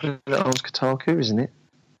 The company that owns Kotaku, isn't it?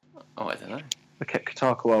 Oh, I don't know. They kept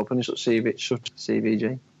Kotaku open, it's shut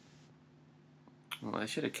CVG. Well, they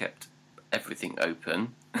should have kept everything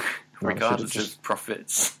open, regardless of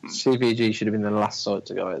profits. CVG should have been the last site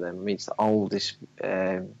to go out there. I mean, it's the oldest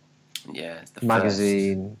it's the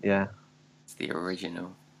magazine. First. Yeah. It's the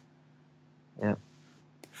original. Yeah.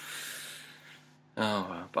 Oh,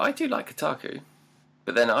 well. But I do like Kotaku.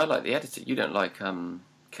 But then I like the editor. You don't like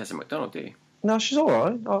Keza McDonald, do you? No, she's all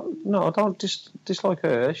right. I don't dislike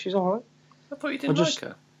her. She's all right. I thought you didn't like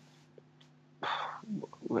her.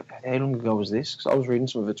 How long ago was this? Because I was reading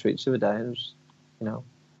some of her tweets the other day, and it was,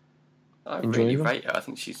 I really rate her. I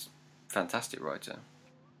think she's a fantastic writer.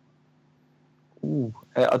 Ooh,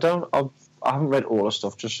 I haven't read all her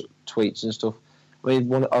stuff, just tweets and stuff. I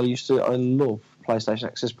mean, I love PlayStation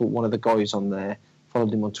Access, but one of the guys on there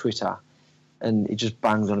followed him on Twitter, and he just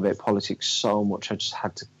banged on about politics so much. I just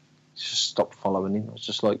had to just stop following him. I was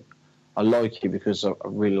just like, I like you because I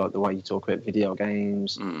really like the way you talk about video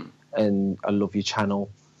games, and I love your channel,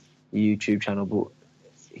 your YouTube channel. But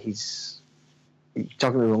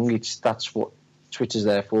don't get me wrong, that's what Twitter's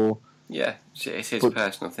there for. Yeah, it's his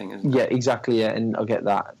personal thing, isn't it? Yeah, exactly. Yeah, and I get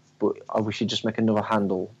that, but I wish he'd just make another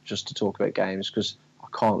handle just to talk about games because I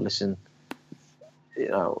can't listen.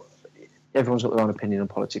 Everyone's got their own opinion on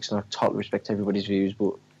politics, and I totally respect everybody's views.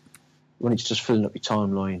 But when it's just filling up your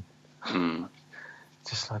timeline,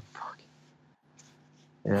 just like fuck.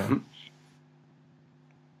 Yeah.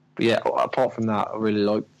 But yeah, apart from that, I really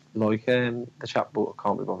like the chat, but I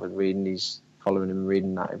can't be bothered following him and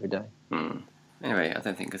reading that every day. Anyway, I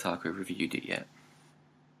don't think Kotaku reviewed it yet.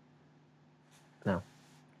 No.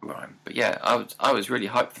 Right, but yeah, I was really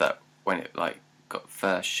hyped for that when it got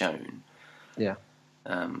first shown. Yeah.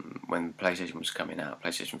 When PlayStation was coming out,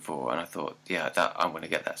 PlayStation 4, and I thought, yeah, that I'm going to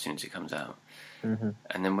get that as soon as it comes out. Mm-hmm.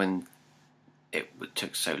 And then when it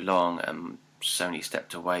took so long and Sony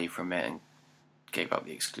stepped away from it and gave up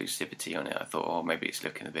the exclusivity on it, I thought, oh, maybe it's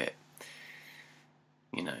looking a bit,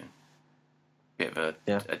 bit of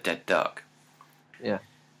a dead duck. Yeah.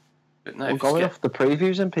 But no, well, going off the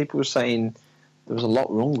previews, and people were saying there was a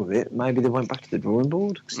lot wrong with it. Maybe they went back to the drawing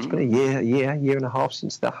board. Cause it's been a year and a half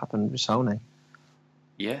since that happened with Sony.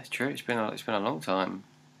 Yeah, it's true. It's been a long time.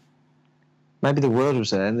 Maybe the word was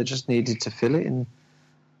there, and they just needed to fill it. And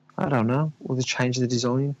I don't know, or they changed the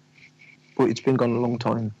design. But it's been gone a long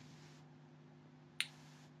time.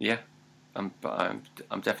 Yeah, I'm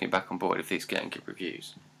definitely back on board if it's getting good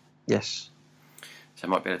reviews. Yes. So I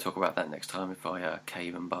might be able to talk about that next time if I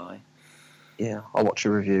cave and buy. Yeah, I'll watch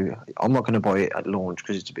a review. I'm not going to buy it at launch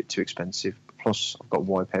because it's a bit too expensive. Plus, I've got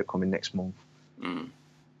Wipeout coming next month,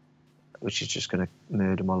 which is just going to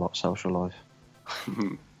murder my social life.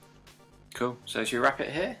 Cool. So should we wrap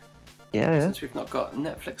it here? Yeah. Since we've not got a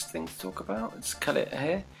Netflix thing to talk about, let's cut it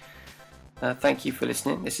here. Thank you for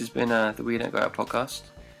listening. This has been the We Don't Go Out podcast.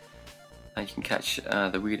 You can catch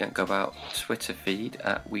the We Don't Go Out Twitter feed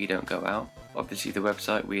at We Don't Go Out. Obviously, the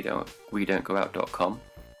website WeDon'tGoOut.com.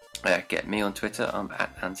 Get me on Twitter. I'm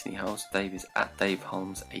at Anthony Holmes. Dave is at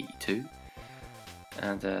DaveHolmes82.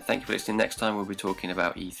 And thank you for listening. Next time we'll be talking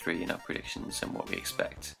about E3 and our predictions and what we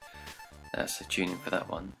expect. So tune in for that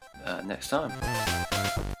one next time.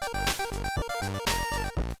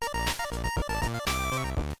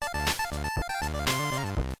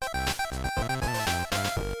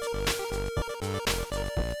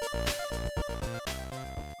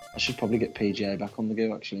 I should probably get PGA back on the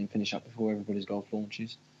go actually and finish up before everybody's golf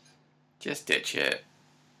launches. Just ditch it.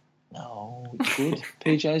 No, it's good.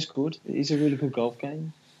 PGA's good. It is a really good golf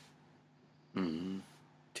game.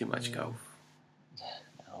 Too much golf.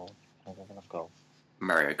 No, I don't have enough golf.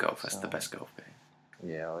 Mario Golf, that's the best golf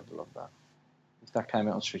game. Yeah, I'd love that. If that came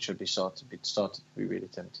out on Switch, I'd be started to be really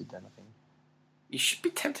tempted then, I think. You should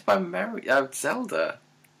be tempted by Zelda.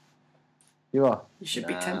 You are? You should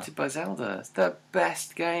be tempted by Zelda. It's the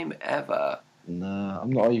best game ever. Nah,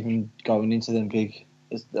 I'm not even going into them big.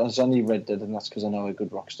 There's only Red Dead, and that's because I know a good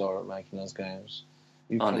Rockstar at making those games.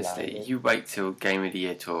 Honestly, you wait till Game of the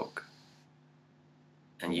Year talk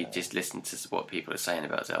and you just listen to what people are saying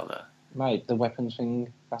about Zelda. Mate, the weapons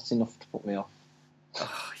thing, that's enough to put me off.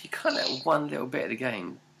 Oh, you can't let one little bit of the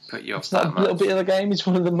game put you off it's that not much. A little bit of the game, it's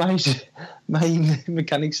one of the main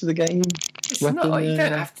mechanics of the game. It's not. You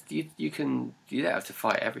don't have to. You don't have to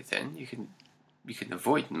fight everything. You can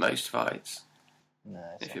avoid most fights. Nah,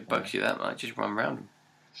 if it bugs you that much, just run around them.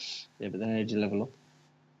 Yeah, but then how do you level up?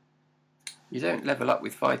 You don't level up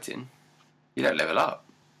with fighting. You don't level up.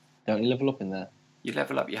 Don't you level up in there? You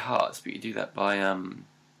level up your hearts, but you do that by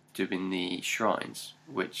doing the shrines,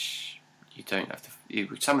 which you don't have to.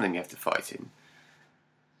 Some of them you have to fight in,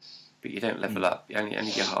 but you don't level up. You only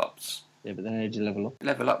your hearts. Yeah, but then how do you level up?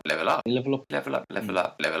 Level up. You level up. Level up. Level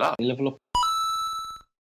up. Level up. You level up.